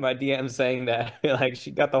slid into my DM saying that like she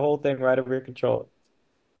got the whole thing right over your controller.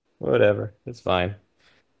 Whatever, it's fine.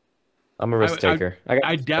 I'm a risk taker.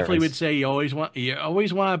 I definitely would say you always want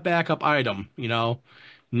a backup item.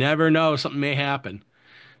 Never know, something may happen.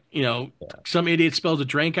 Some idiot spills a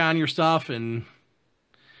drink on your stuff, and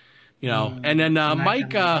And then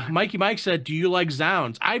Mikey Mike said, "Do you like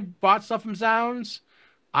Zounds?" I bought stuff from Zounds.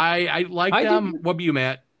 I like I them. did. What about you,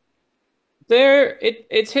 Matt?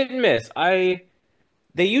 It's hit and miss.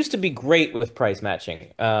 They used to be great with price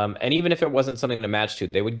matching. And even if it wasn't something to match to,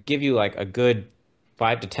 they would give you like a good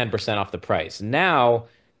 5 to 10% off the price. Now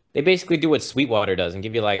they basically do what Sweetwater does and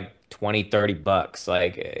give you like 20, $30.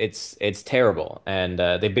 Like it's terrible. And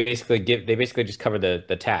they basically just cover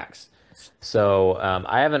the tax. So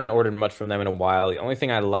I haven't ordered much from them in a while. The only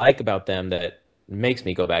thing I like about them that makes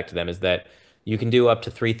me go back to them is that you can do up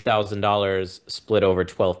to $3,000 split over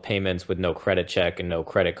 12 payments with no credit check and no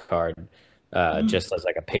credit card, just as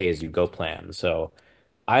like a pay-as-you-go plan. So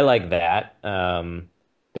I like that.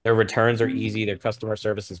 Their returns are easy. Their customer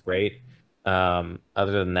service is great. Other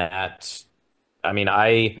than that, I mean,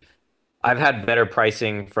 I've had better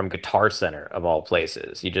pricing from Guitar Center of all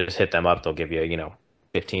places. You just hit them up, they'll give you,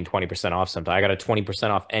 15, 20% off something. I got a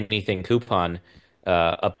 20% off anything coupon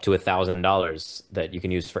up to $1,000 that you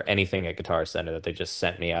can use for anything at Guitar Center that they just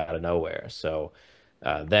sent me out of nowhere. So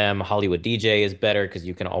Hollywood DJ is better because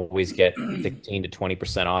you can always get 15 to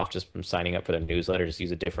 20% off just from signing up for their newsletter. Just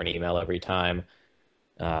use a different email every time.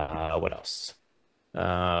 What else?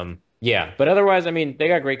 Yeah, but otherwise, I mean, they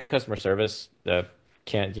got great customer service.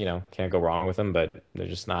 Can't go wrong with them, but they're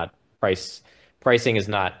just not pricing is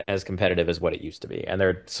not as competitive as what it used to be. And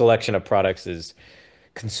their selection of products is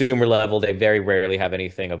consumer level. They very rarely have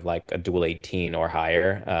anything of like a Dual 18 or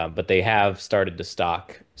higher, but they have started to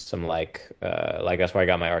stock some like that's where I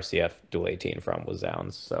got my RCF Dual 18 from was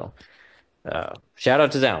Zounds. So shout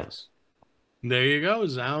out to Zounds. There you go,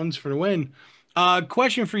 Zounds for the win.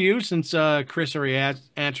 Question for you, since Chris already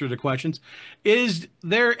answered the questions. Is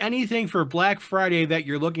there anything for Black Friday that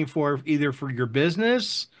you're looking for, either for your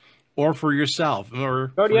business or for yourself,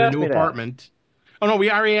 or for your new apartment? Oh no, we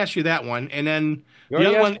already asked you that one, and then the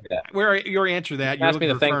other one where you already answered that. You're looking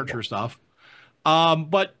for furniture stuff.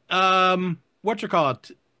 What you call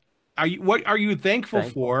it? What are you thankful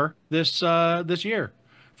for this year,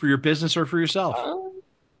 for your business or for yourself?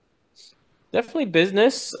 Definitely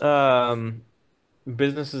business.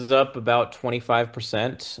 Business is up about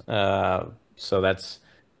 25%. So that's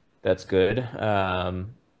good.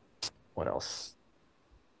 What else?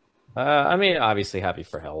 I mean, obviously happy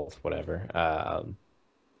for health, whatever.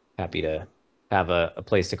 Happy to have a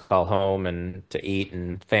place to call home and to eat,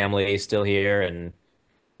 and family is still here, and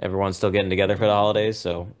everyone's still getting together for the holidays.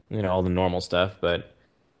 So, all the normal stuff. But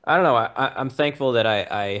I don't know. I'm thankful that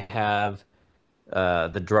I have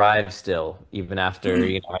the drive still, even after,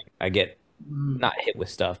 I get not hit with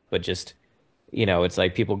stuff, but just, it's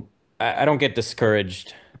like people, I don't get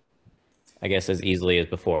discouraged, I guess, as easily as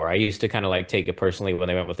before. I used to kind of like take it personally when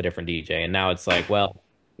they went with a different DJ, and now it's like, well,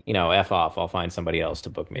 F off, I'll find somebody else to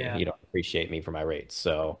book me. Yeah. You don't appreciate me for my rates.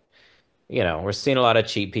 So, we're seeing a lot of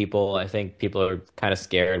cheap people. I think people are kind of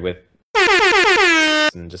scared with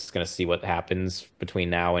weeks and just gonna see what happens between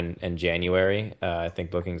now and January. I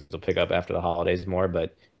think bookings will pick up after the holidays more,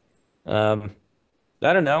 but um,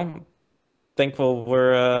 I don't know. Thankful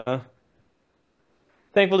we're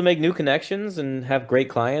thankful to make new connections and have great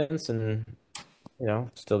clients and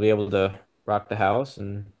still be able to rock the house,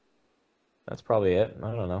 and that's probably it.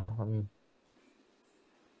 I don't know.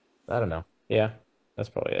 I don't know. Yeah, that's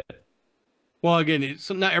probably it. Well, again,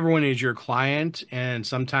 not everyone is your client, and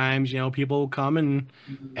sometimes people come and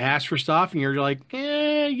ask for stuff, and you're like,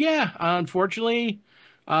 yeah. Unfortunately,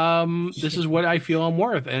 this is what I feel I'm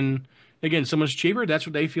worth. And again, someone's cheaper. That's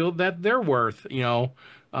what they feel that they're worth.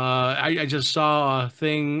 I just saw a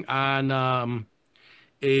thing on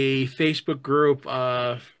a Facebook group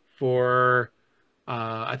for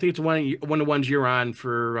I think it's one of the ones you're on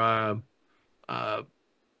for uh,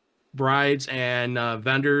 brides and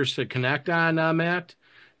vendors to connect on, Matt.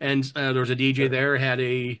 And there was a DJ there had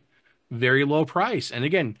a very low price. And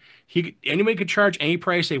again, anybody could charge any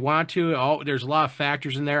price they want to. There's a lot of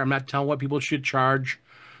factors in there. I'm not telling what people should charge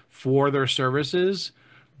for their services,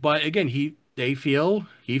 but again, he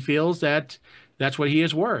feels that that's what he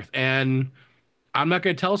is worth. And I'm not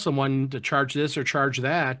going to tell someone to charge this or charge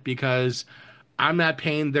that because I'm not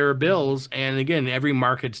paying their bills. And again, every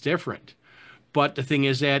market's different. But the thing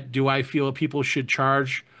is that do I feel people should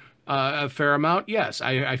charge a fair amount? Yes,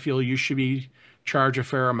 I feel you should be charge a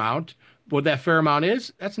fair amount. What that fair amount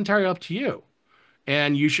is, that's entirely up to you.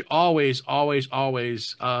 And you should always, always,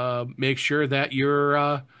 always make sure that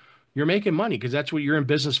you're making money because that's what you're in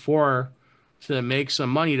business for, to make some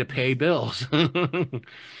money to pay bills. Did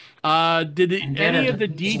any of the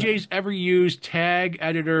DJs ever use Tag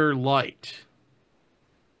Editor Lite?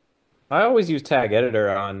 I always use Tag Editor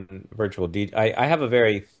on Virtual DJ. I have a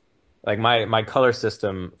very like my color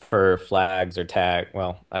system for flags or tag.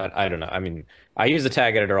 Well, I don't know. I mean, I use the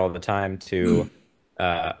Tag Editor all the time to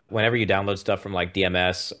whenever you download stuff from like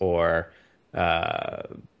DMS or uh,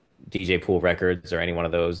 DJ Pool Records or any one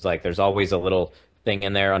of those, like there's always a little thing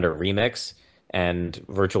in there under remix, and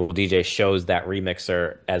Virtual DJ shows that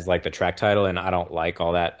remixer as like the track title, and I don't like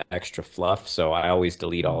all that extra fluff, so I always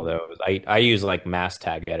delete all those. I use like mass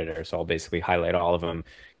tag editor, so I'll basically highlight all of them,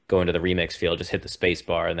 go into the remix field, just hit the space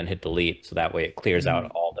bar, and then hit delete, so that way it clears out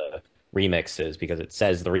all the remixes because it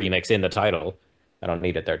says the remix in the title. I don't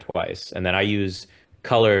need it there twice. And then I use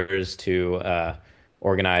colors to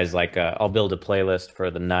organize like I'll build a playlist for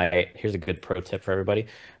the night. Here's a good pro tip for everybody.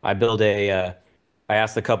 I build I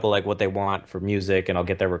ask the couple like what they want for music and I'll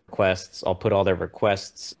get their requests. I'll put all their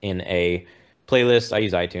requests in a playlist. I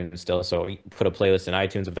use iTunes still, so put a playlist in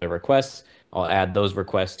iTunes of their requests. I'll add those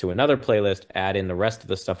requests to another playlist, add in the rest of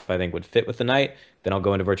the stuff I think would fit with the night. Then I'll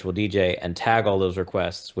go into Virtual DJ and tag all those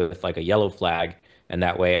requests with like a yellow flag, and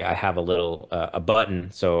that way I have a little a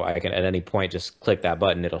button so I can at any point just click that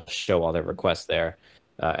button. It'll show all their requests there.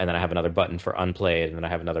 And then I have another button for unplayed, and then I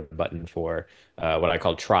have another button for what I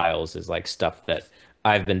call trials, is like stuff that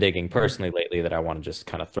I've been digging personally lately that I want to just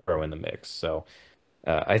kind of throw in the mix. So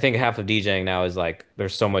I think half of DJing now is like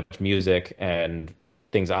there's so much music, and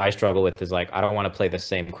things I struggle with is like I don't want to play the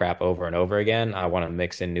same crap over and over again. I want to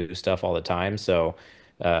mix in new stuff all the time. So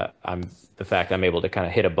I'm the fact I'm able to kind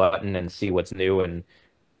of hit a button and see what's new and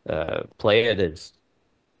play it is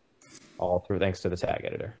all through thanks to the tag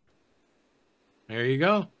editor. There you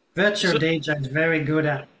go. Virtual So, DJ is very good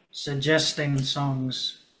at suggesting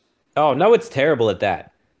songs. Oh no, it's terrible at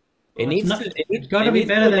that. It Well, it's needs not. to It's got to be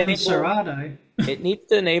better than enable Serato. it needs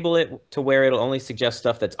to enable it to where it'll only suggest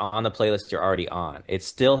stuff that's on the playlist you're already on. It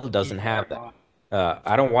still doesn't Yeah, have that. right.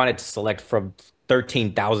 I don't want it to select from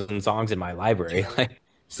 13,000 songs in my library. Like,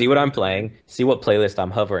 see what I'm playing, see what playlist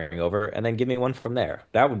I'm hovering over, and then give me one from there.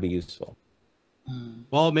 That would be useful.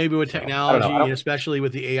 well, maybe with So I don't know. I technology, don't. especially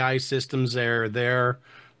with the AI systems there,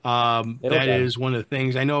 It'll that get. is one of the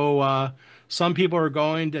things. I know some people are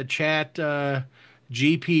going to chat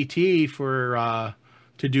GPT for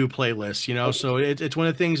to do playlists, so it's one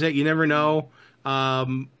of the things that you never know.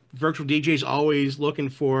 Virtual DJ's always looking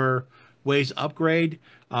for ways to upgrade.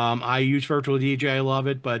 I use Virtual DJ, I love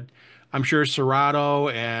it, but I'm sure Serato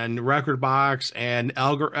and Recordbox and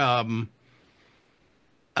Algorithm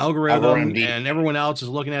Algorithm D. and everyone else is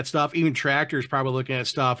looking at stuff. Even Tractor's probably looking at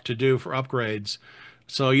stuff to do for upgrades.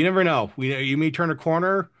 So you never know. You may turn a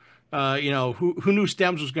corner. Who knew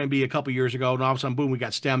stems was going to be a couple years ago, and all of a sudden, boom, we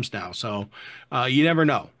got stems now. So you never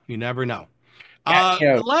know. You never know. Yeah,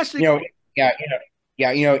 The last you thing, know,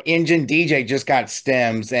 yeah, Engine DJ just got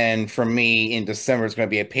stems, and for me in December it's going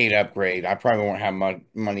to be a paid upgrade. I probably won't have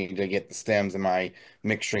money to get the stems in my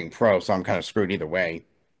Mixstream Pro, so I'm kind of screwed either way.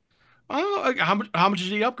 how much is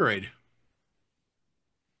the upgrade?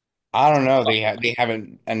 I don't know. They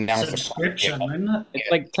haven't announced the price yet. Subscription, isn't it?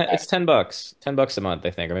 It's like it's $10, $10 a month,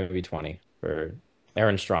 I think, or maybe 20 for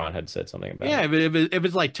Aaron Strawn had said something about Yeah, it. if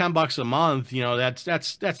it's like $10 a month,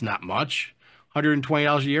 that's not much.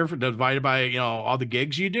 $120 a year for divided by all the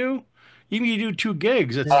gigs you do. Even if you do 2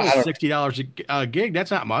 gigs, it's I still don't, $60 a gig.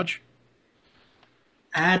 That's not much.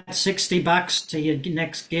 Add $60 to your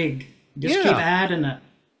next gig. Just keep Yeah. adding it.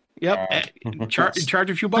 Yep. Charge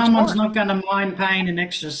a few bucks Someone's more. not going to mind paying an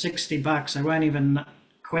extra $60. They won't even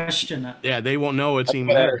question it. Yeah, they won't know it's even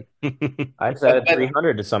better. there. I said But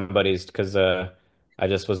 300 to somebody's because I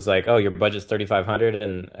just was like, oh, your budget's 3,500,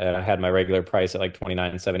 and I had my regular price at like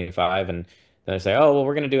 29.75, and then I say, oh, well,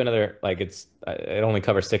 we're gonna do another it only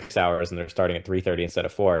covers 6 hours, and they're starting at 3:30 instead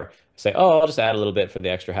of 4. I say, oh, I'll just add a little bit for the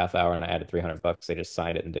extra half hour, and I added $300. They just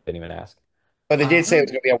signed it and didn't even ask. they did say it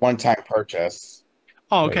was going to be a one-time purchase.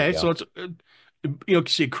 Oh, There you okay. go. So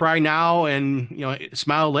it's see, cry now and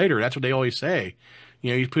smile later. That's what they always say.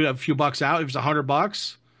 You put a few bucks out. If it's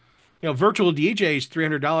 $100, virtual DJ is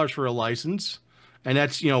 $300 for a license, and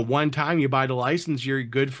that's one time you buy the license, you're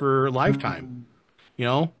good for a lifetime.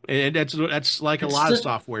 And that's like a It's lot of the-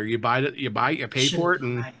 software. You buy it, you pay for it,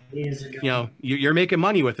 and Years ago. you're making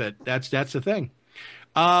money with it. That's the thing.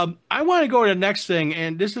 I want to go to the next thing,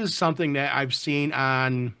 and this is something that I've seen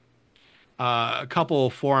on a couple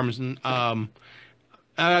of forums, and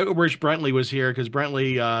I wish Brentley was here because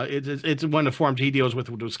Brentley, it's one of the forums he deals with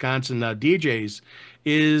Wisconsin DJs,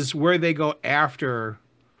 is where they go after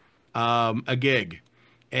a gig.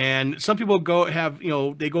 And some people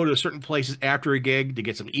they go to certain places after a gig to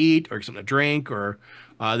get something to eat or something to drink, or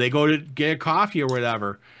they go to get a coffee or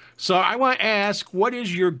whatever. So I want to ask, what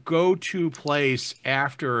is your go-to place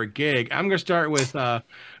after a gig? I'm going to start with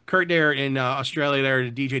Kurt there in Australia, there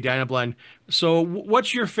to DJ Dynablend. So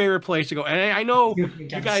what's your favorite place to go? And I know you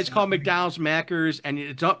guys call McDonald's Macca's, and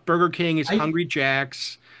it's up Burger King, it's Hungry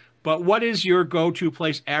Jack's. But what is your go-to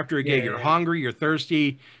place after a gig? Yeah. You're hungry, you're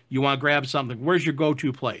thirsty, you want to grab something. Where's your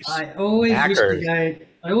go-to place? I always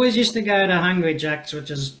used to go to Hungry Jack's,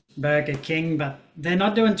 which is Burger King, but they're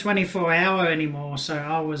not doing 24-hour anymore, so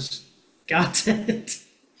I was gutted.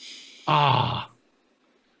 Ah.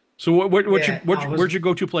 So what's Yeah, where's your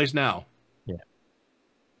go-to place now?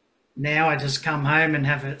 Now I just come home and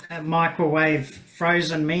have a microwave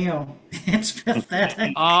frozen meal. It's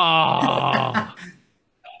pathetic. Ah.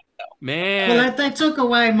 Man. Well, they took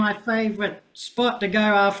away my favorite spot to go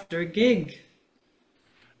after a gig.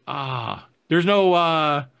 There's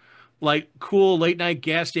no like cool late night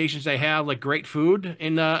gas stations they have like great food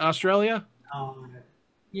in Australia? Oh,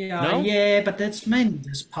 yeah, No? yeah, but that's mainly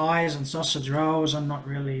just pies and sausage rolls. I'm not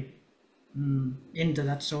really into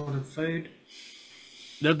that sort of food.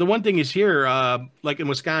 The one thing is here, like in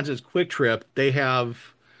Wisconsin's Quick Trip, they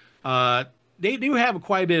have they do have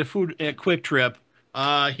quite a bit of food at Quick Trip.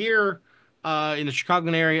 Here in the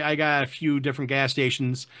Chicagoland area, I got a few different gas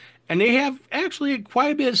stations, and they have actually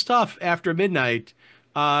quite a bit of stuff after midnight.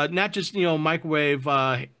 Not just microwave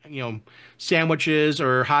sandwiches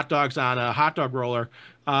or hot dogs on a hot dog roller.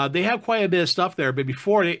 They have quite a bit of stuff there, but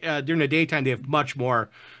during the daytime they have much more.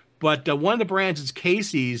 But one of the brands is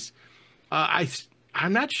Casey's.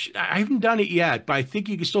 I'm not. I haven't done it yet, but I think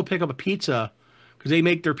you can still pick up a pizza because they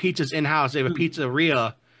make their pizzas in house. They have a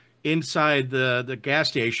pizzeria inside the gas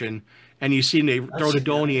station, and you see them, they throw the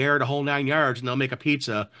dough in the air, the whole 9 yards, and they'll make a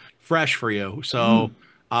pizza fresh for you. So,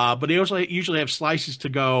 but they also usually have slices to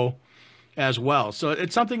go as well. So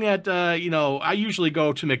it's something that I usually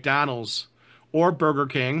go to McDonald's or Burger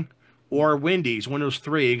King or Wendy's, one of those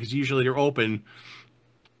three, because usually they're open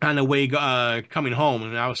on the way coming home,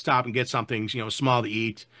 and I'll stop and get something small to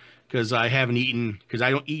eat because I haven't eaten because I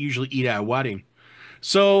don't usually eat at a wedding.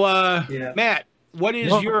 So Yeah. Matt, what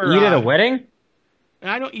is You your eat at a wedding?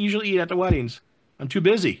 I don't usually eat at the weddings. I'm too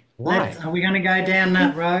busy. Why? Are we going to go down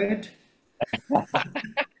that road?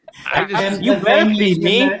 I just, And You the better venues feed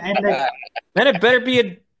me. and the- Then it better be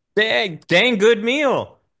a dang good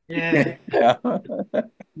meal. yeah, Yeah. the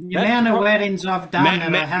amount of weddings I've done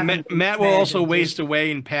that I haven't. Matt will fed also is waste just-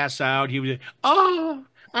 away and pass out. He was, oh,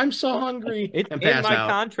 I'm so hungry, It's and in pass my out.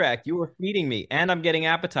 contract. You were feeding me, and I'm getting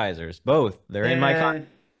appetizers. Both. They're in my contract.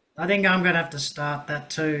 I think I'm going to have to start that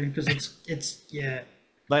too because it's yeah.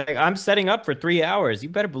 Like I'm setting up for 3 hours. You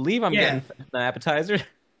better believe I'm Yeah. getting an appetizer.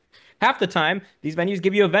 Half the time, these venues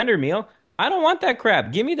give you a vendor meal. I don't want that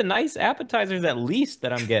crap. Give me the nice appetizers at least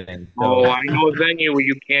that I'm getting. Oh, I know a venue where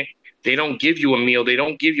you can't. They don't give you a meal. They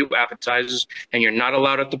don't give you appetizers, and you're not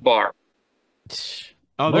allowed at the bar.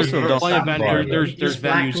 Oh, Most there's of them don't plenty of have vendors. bars. There's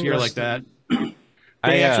venues here like that. Blacklisted.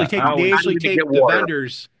 They actually take I they always- actually I need to take get the water.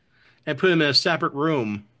 vendors and put them in a separate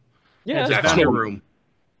room. yeah, It's a that's vendor cool. room.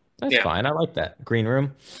 That's Yeah. fine. I like that. Green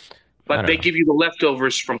room. I But don't they know. give you the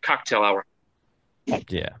leftovers from cocktail hour.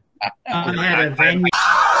 Yeah. I had a venue.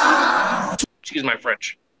 Excuse my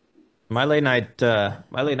French. My late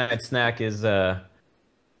night snack is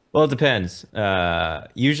well, it depends.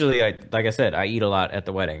 Usually like I said, I eat a lot at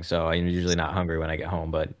the wedding, so I'm usually not hungry when I get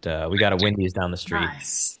home, but we got a Wendy's down the street.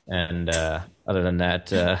 Nice. And other than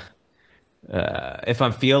that, if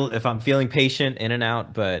I'm feeling patient, in and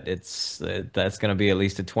out, but that's going to be at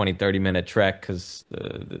least a 20-30 minute trek because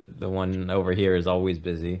the one over here is always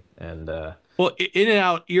busy. And Well, In and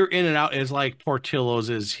Out, your In and Out is like Portillo's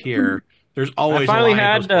is here. There's I always a finally line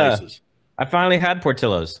at those had places. I finally had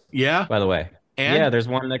Portillo's, Yeah, by the way. and Yeah, there's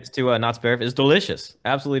one next to Knott's Berry. It's delicious,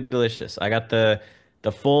 absolutely delicious. I got the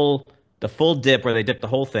full the full dip where they dip the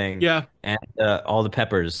whole thing yeah, and all the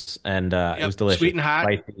peppers, and it yep, was delicious. sweet and hot.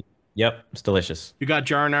 Spicy. Yep, it's delicious. You got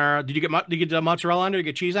marinara. Did you get the mozzarella on there? Did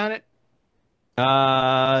you get cheese on it?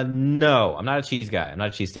 No, I'm not a cheese guy. I'm not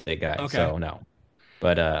a cheesesteak guy, Okay. so no.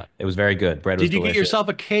 But it was very good. Bread was Did you get delicious. yourself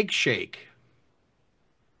a cake shake?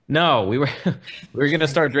 No, we were we were gonna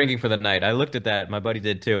start drinking for the night. I looked at that. My buddy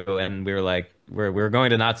did too, and we were like, we were going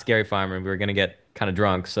to Not Scary Farm, and we were gonna get kind of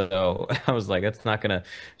drunk. So I was like, that's not gonna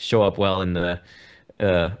show up well in the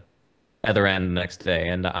uh, other end the next day.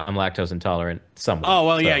 And I'm lactose intolerant somewhat, Oh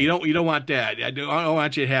well, yeah. so You don't want that. I don't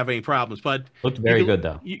want you to have any problems. But looked you very good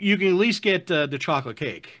though. you can at least get the chocolate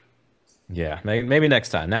cake. Yeah, maybe next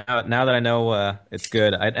time. Now that I know it's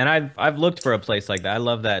good, I've looked for a place like that. I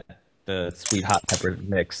love that the sweet hot pepper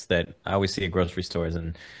mix that I always see at grocery stores,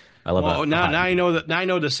 and I love Well, a now hot. I know that now I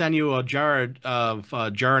know to send you a jar of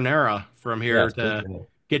Jaranera from here Yes, to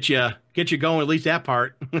get you going. At least that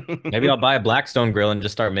part. maybe I'll buy a Blackstone grill and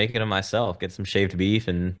just start making them myself. Get some shaved beef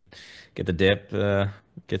and get the dip.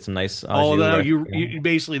 Get some nice au Oh jus. no, you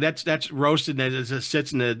basically that's roasted and it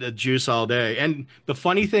sits in the juice all day. And the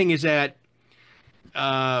funny thing is that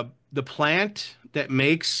the plant that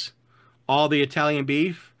makes all the Italian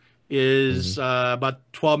beef Mhm. is about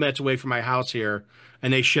 12 minutes away from my house here,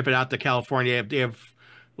 and they ship it out to California. They have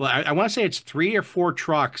well, I want to say it's 3 or 4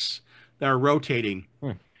 trucks that are rotating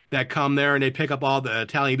Hmm. that come there and they pick up all the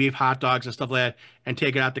Italian beef hot dogs and stuff like that and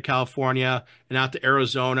take it out to California and out to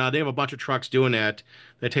Arizona. They have a bunch of trucks doing that.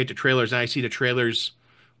 They take the trailers, and I see the trailers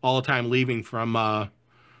all the time leaving from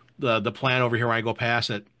the plant over here when I go past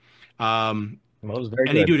it. Um, Well, it was very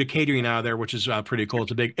and they do good. the catering out of there, which is pretty cool.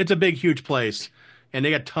 It's a big, huge place, and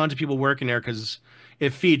they got tons of people working there because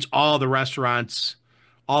it feeds all the restaurants,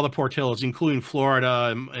 all the Portillos, including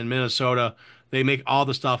Florida and Minnesota. They make all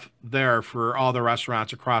the stuff there for all the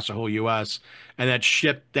restaurants across the whole U.S. and that's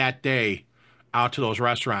shipped that day out to those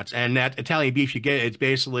restaurants. And that Italian beef you get, it's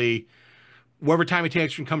basically whatever time it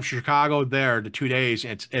takes from come to Chicago there to 2 days.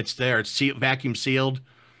 It's there. It's vacuum sealed,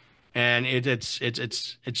 and it's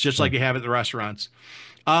just Hmm. like you have at the restaurants.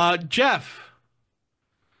 Jeff,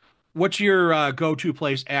 what's your go-to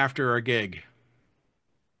place after a gig?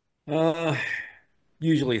 Uh,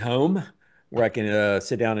 Usually home, where I can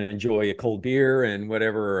sit down and enjoy a cold beer and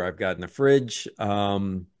whatever I've got in the fridge.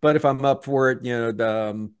 But if I'm up for it,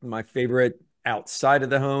 my favorite outside of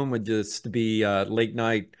the home would just be late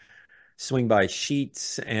night swing by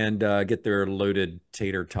Sheets and get their loaded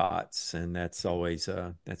tater tots, and that's always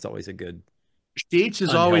a good Sheets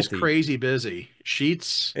is always unhealthy. crazy busy.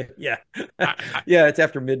 Sheets, Yeah. I, Yeah, it's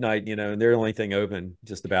after midnight, and they're the only thing open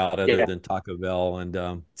just about other Yeah. than Taco Bell.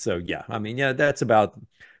 And so yeah, I mean, yeah, that's about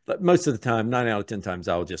but most of the time, 9 out of 10 times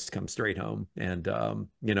I'll just come straight home and pull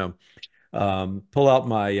out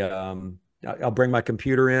my I'll bring my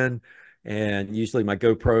computer in and usually my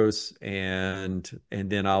GoPros and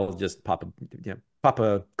then I'll just pop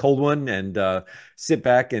a cold one and sit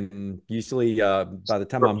back and usually by the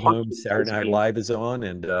time For I'm home, Saturday ice Night cream. Live is on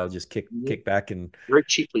and I'll just kick back and Very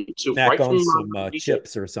cheaply too. snack Right on from some DJ,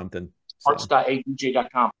 chips or something. So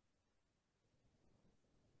parts.adj.com.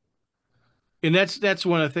 and that's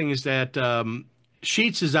one of the things that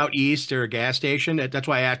Sheets is out east. They're a gas station. That's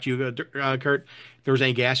why I asked you, Kurt, if there was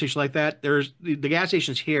any gas station like that. There's the gas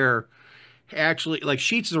stations here. Actually, like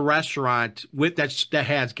Sheets is a restaurant that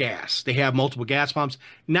has gas. They have multiple gas pumps.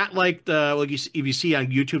 Not like if you see on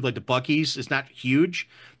YouTube like the Buc-ee's. It's not huge.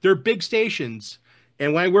 They're big stations.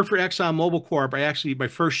 And when I worked for Exxon Mobil Corp, my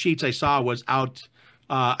first Sheets I saw was out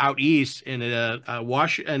east in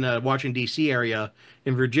Washington D.C. area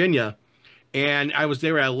in Virginia, and I was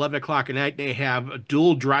there at 11 o'clock at night. They have a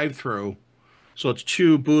dual drive-through, so it's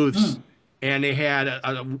two booths, and they had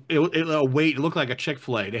a wait. It looked like a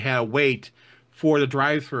Chick-fil-A. They had a wait for the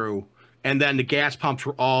drive-through, and then the gas pumps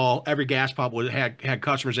were every gas pump had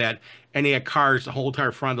customers at, and they had cars. The whole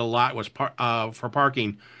entire front of the lot was for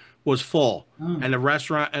parking. was full, and the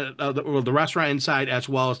restaurant, the restaurant inside, as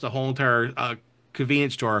well as the whole entire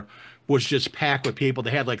convenience store, was just packed with people.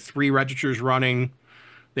 They had like 3 registers running.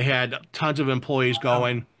 They had tons of employees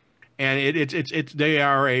going, and it's they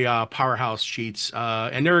are a powerhouse, Sheetz,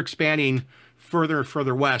 and they're expanding further and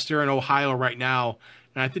further west. They're in Ohio right now,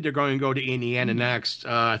 and I think they're going to go to Indiana next.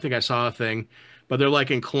 I think I saw a thing, but they're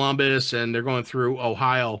like in Columbus, and they're going through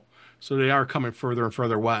Ohio. So they are coming further and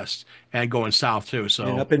further west and going south too. So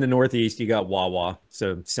And up in the Northeast, you got Wawa,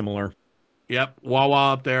 so similar. yep,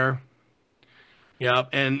 Wawa up there. Yep,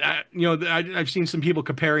 and I've seen some people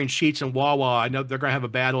comparing Sheetz and Wawa. I know they're going to have a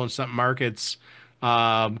battle in some markets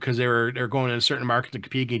because they're going in a certain market to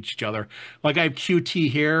compete against each other. Like I have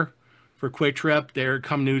QT here for Quick Trip. They're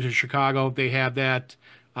coming new to Chicago. They have that.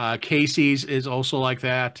 Casey's is also like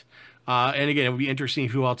that. And again, it would be interesting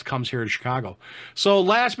who else comes here to Chicago. So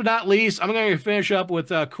last but not least, I'm going to finish up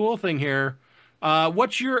with a cool thing here.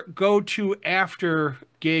 What's your go-to after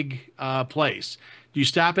gig place? Do you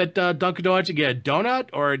stop at Dunkin' Donuts and get a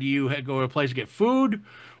donut, or do you go to a place to get food,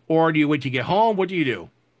 or do you wait to get home? What do you do?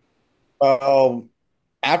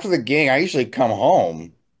 After the gig, I usually come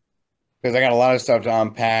home because I got a lot of stuff to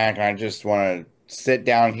unpack, and I just want to sit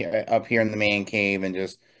down here up here in the man cave and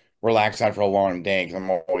just relax after a long day because I'm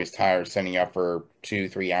always tired setting up for 2,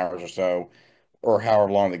 3 hours or so, or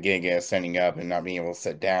however long the gig is, setting up and not being able to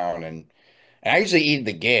sit down. And I usually eat at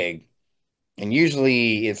the gig, and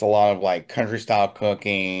usually it's a lot of like country style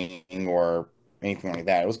cooking or anything like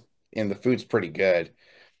that. And the food's pretty good.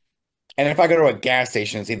 And if I go to a gas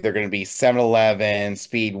station, it's either going to be 7-Eleven,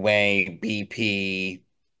 Speedway, BP.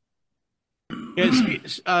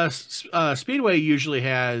 Yeah, Speedway usually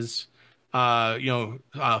has,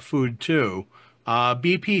 food too.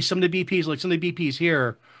 BP, some of the BPs, like some of the BPs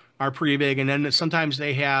here, are pretty big, and then sometimes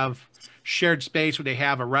they have shared space where they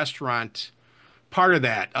have a restaurant part of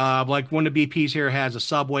that. Like one of the BPs here has a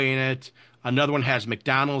Subway in it. Another one has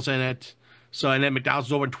McDonald's in it. So, and then McDonald's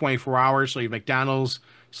is open 24 hours. So you have McDonald's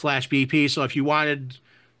 / BP. So if you wanted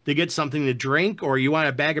to get something to drink, or you want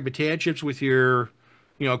a bag of potato chips with your,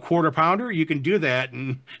 quarter pounder, you can do that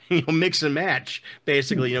and, mix and match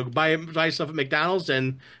basically, buy stuff at McDonald's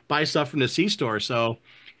and buy stuff from the C store. So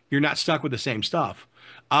you're not stuck with the same stuff.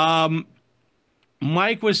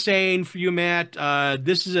 Mike was saying for you, Matt,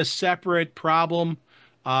 this is a separate problem.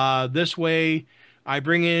 This way, I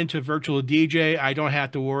bring it into virtual DJ. I don't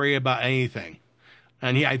have to worry about anything.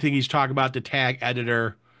 And I think he's talking about the tag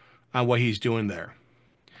editor on what he's doing there.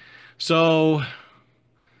 So,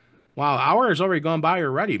 wow, hour has already gone by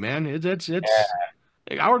already, man.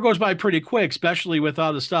 Hour goes by pretty quick, especially with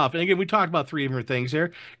all the stuff. And again, we talked about 3 different things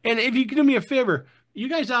here. And if you can do me a favor, you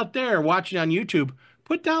guys out there watching on YouTube,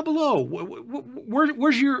 put down below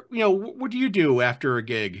where's your, what do you do after a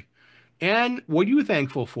gig, and what are you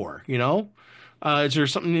thankful for? Is there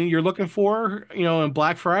something you're looking for, in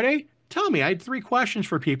Black Friday? Tell me. I had 3 questions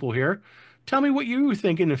for people here. Tell me what you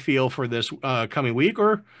thinking and feel for this coming week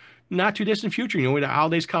or not too distant future. The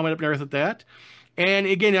holidays coming up and everything like that. And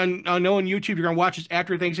again, I know on YouTube you're going to watch this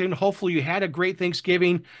after Thanksgiving. Hopefully you had a great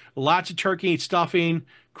Thanksgiving. Lots of turkey, stuffing,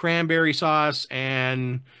 cranberry sauce,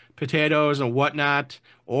 and potatoes and whatnot.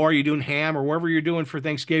 Or you're doing ham or whatever you're doing for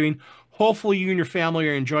Thanksgiving. Hopefully you and your family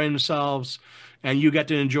are enjoying themselves and you get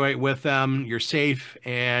to enjoy it with them. You're safe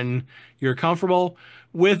and you're comfortable.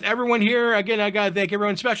 With everyone here, again, I got to thank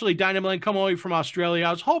everyone, especially Dynamite coming all the way from Australia.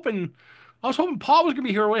 I was hoping Paul was going to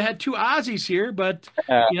be here. We had 2 Aussies here, but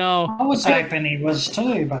I was hoping he was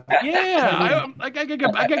too. But yeah, I got to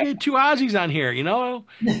get 2 Aussies on here,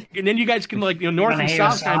 and then you guys can North and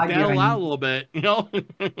South kind of battle out a little bit,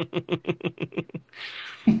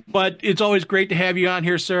 But it's always great to have you on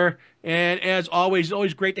here, sir. And as always, it's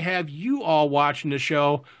always great to have you all watching the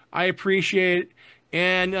show. I appreciate it.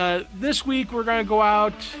 And this week we're going to go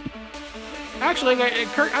out. Actually,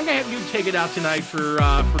 Kurt, I'm going to have you take it out tonight for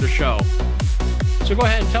the show. So go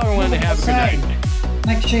ahead and tell everyone to have a good night.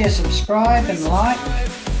 Make sure you subscribe and like,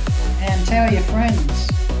 and tell your friends.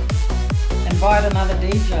 Invite another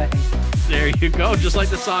DJ. There you go, just like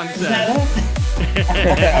the song said. Is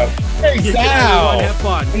that it? Peace out. Have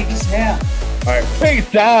fun. Peace out. All right,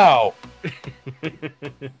 peace out.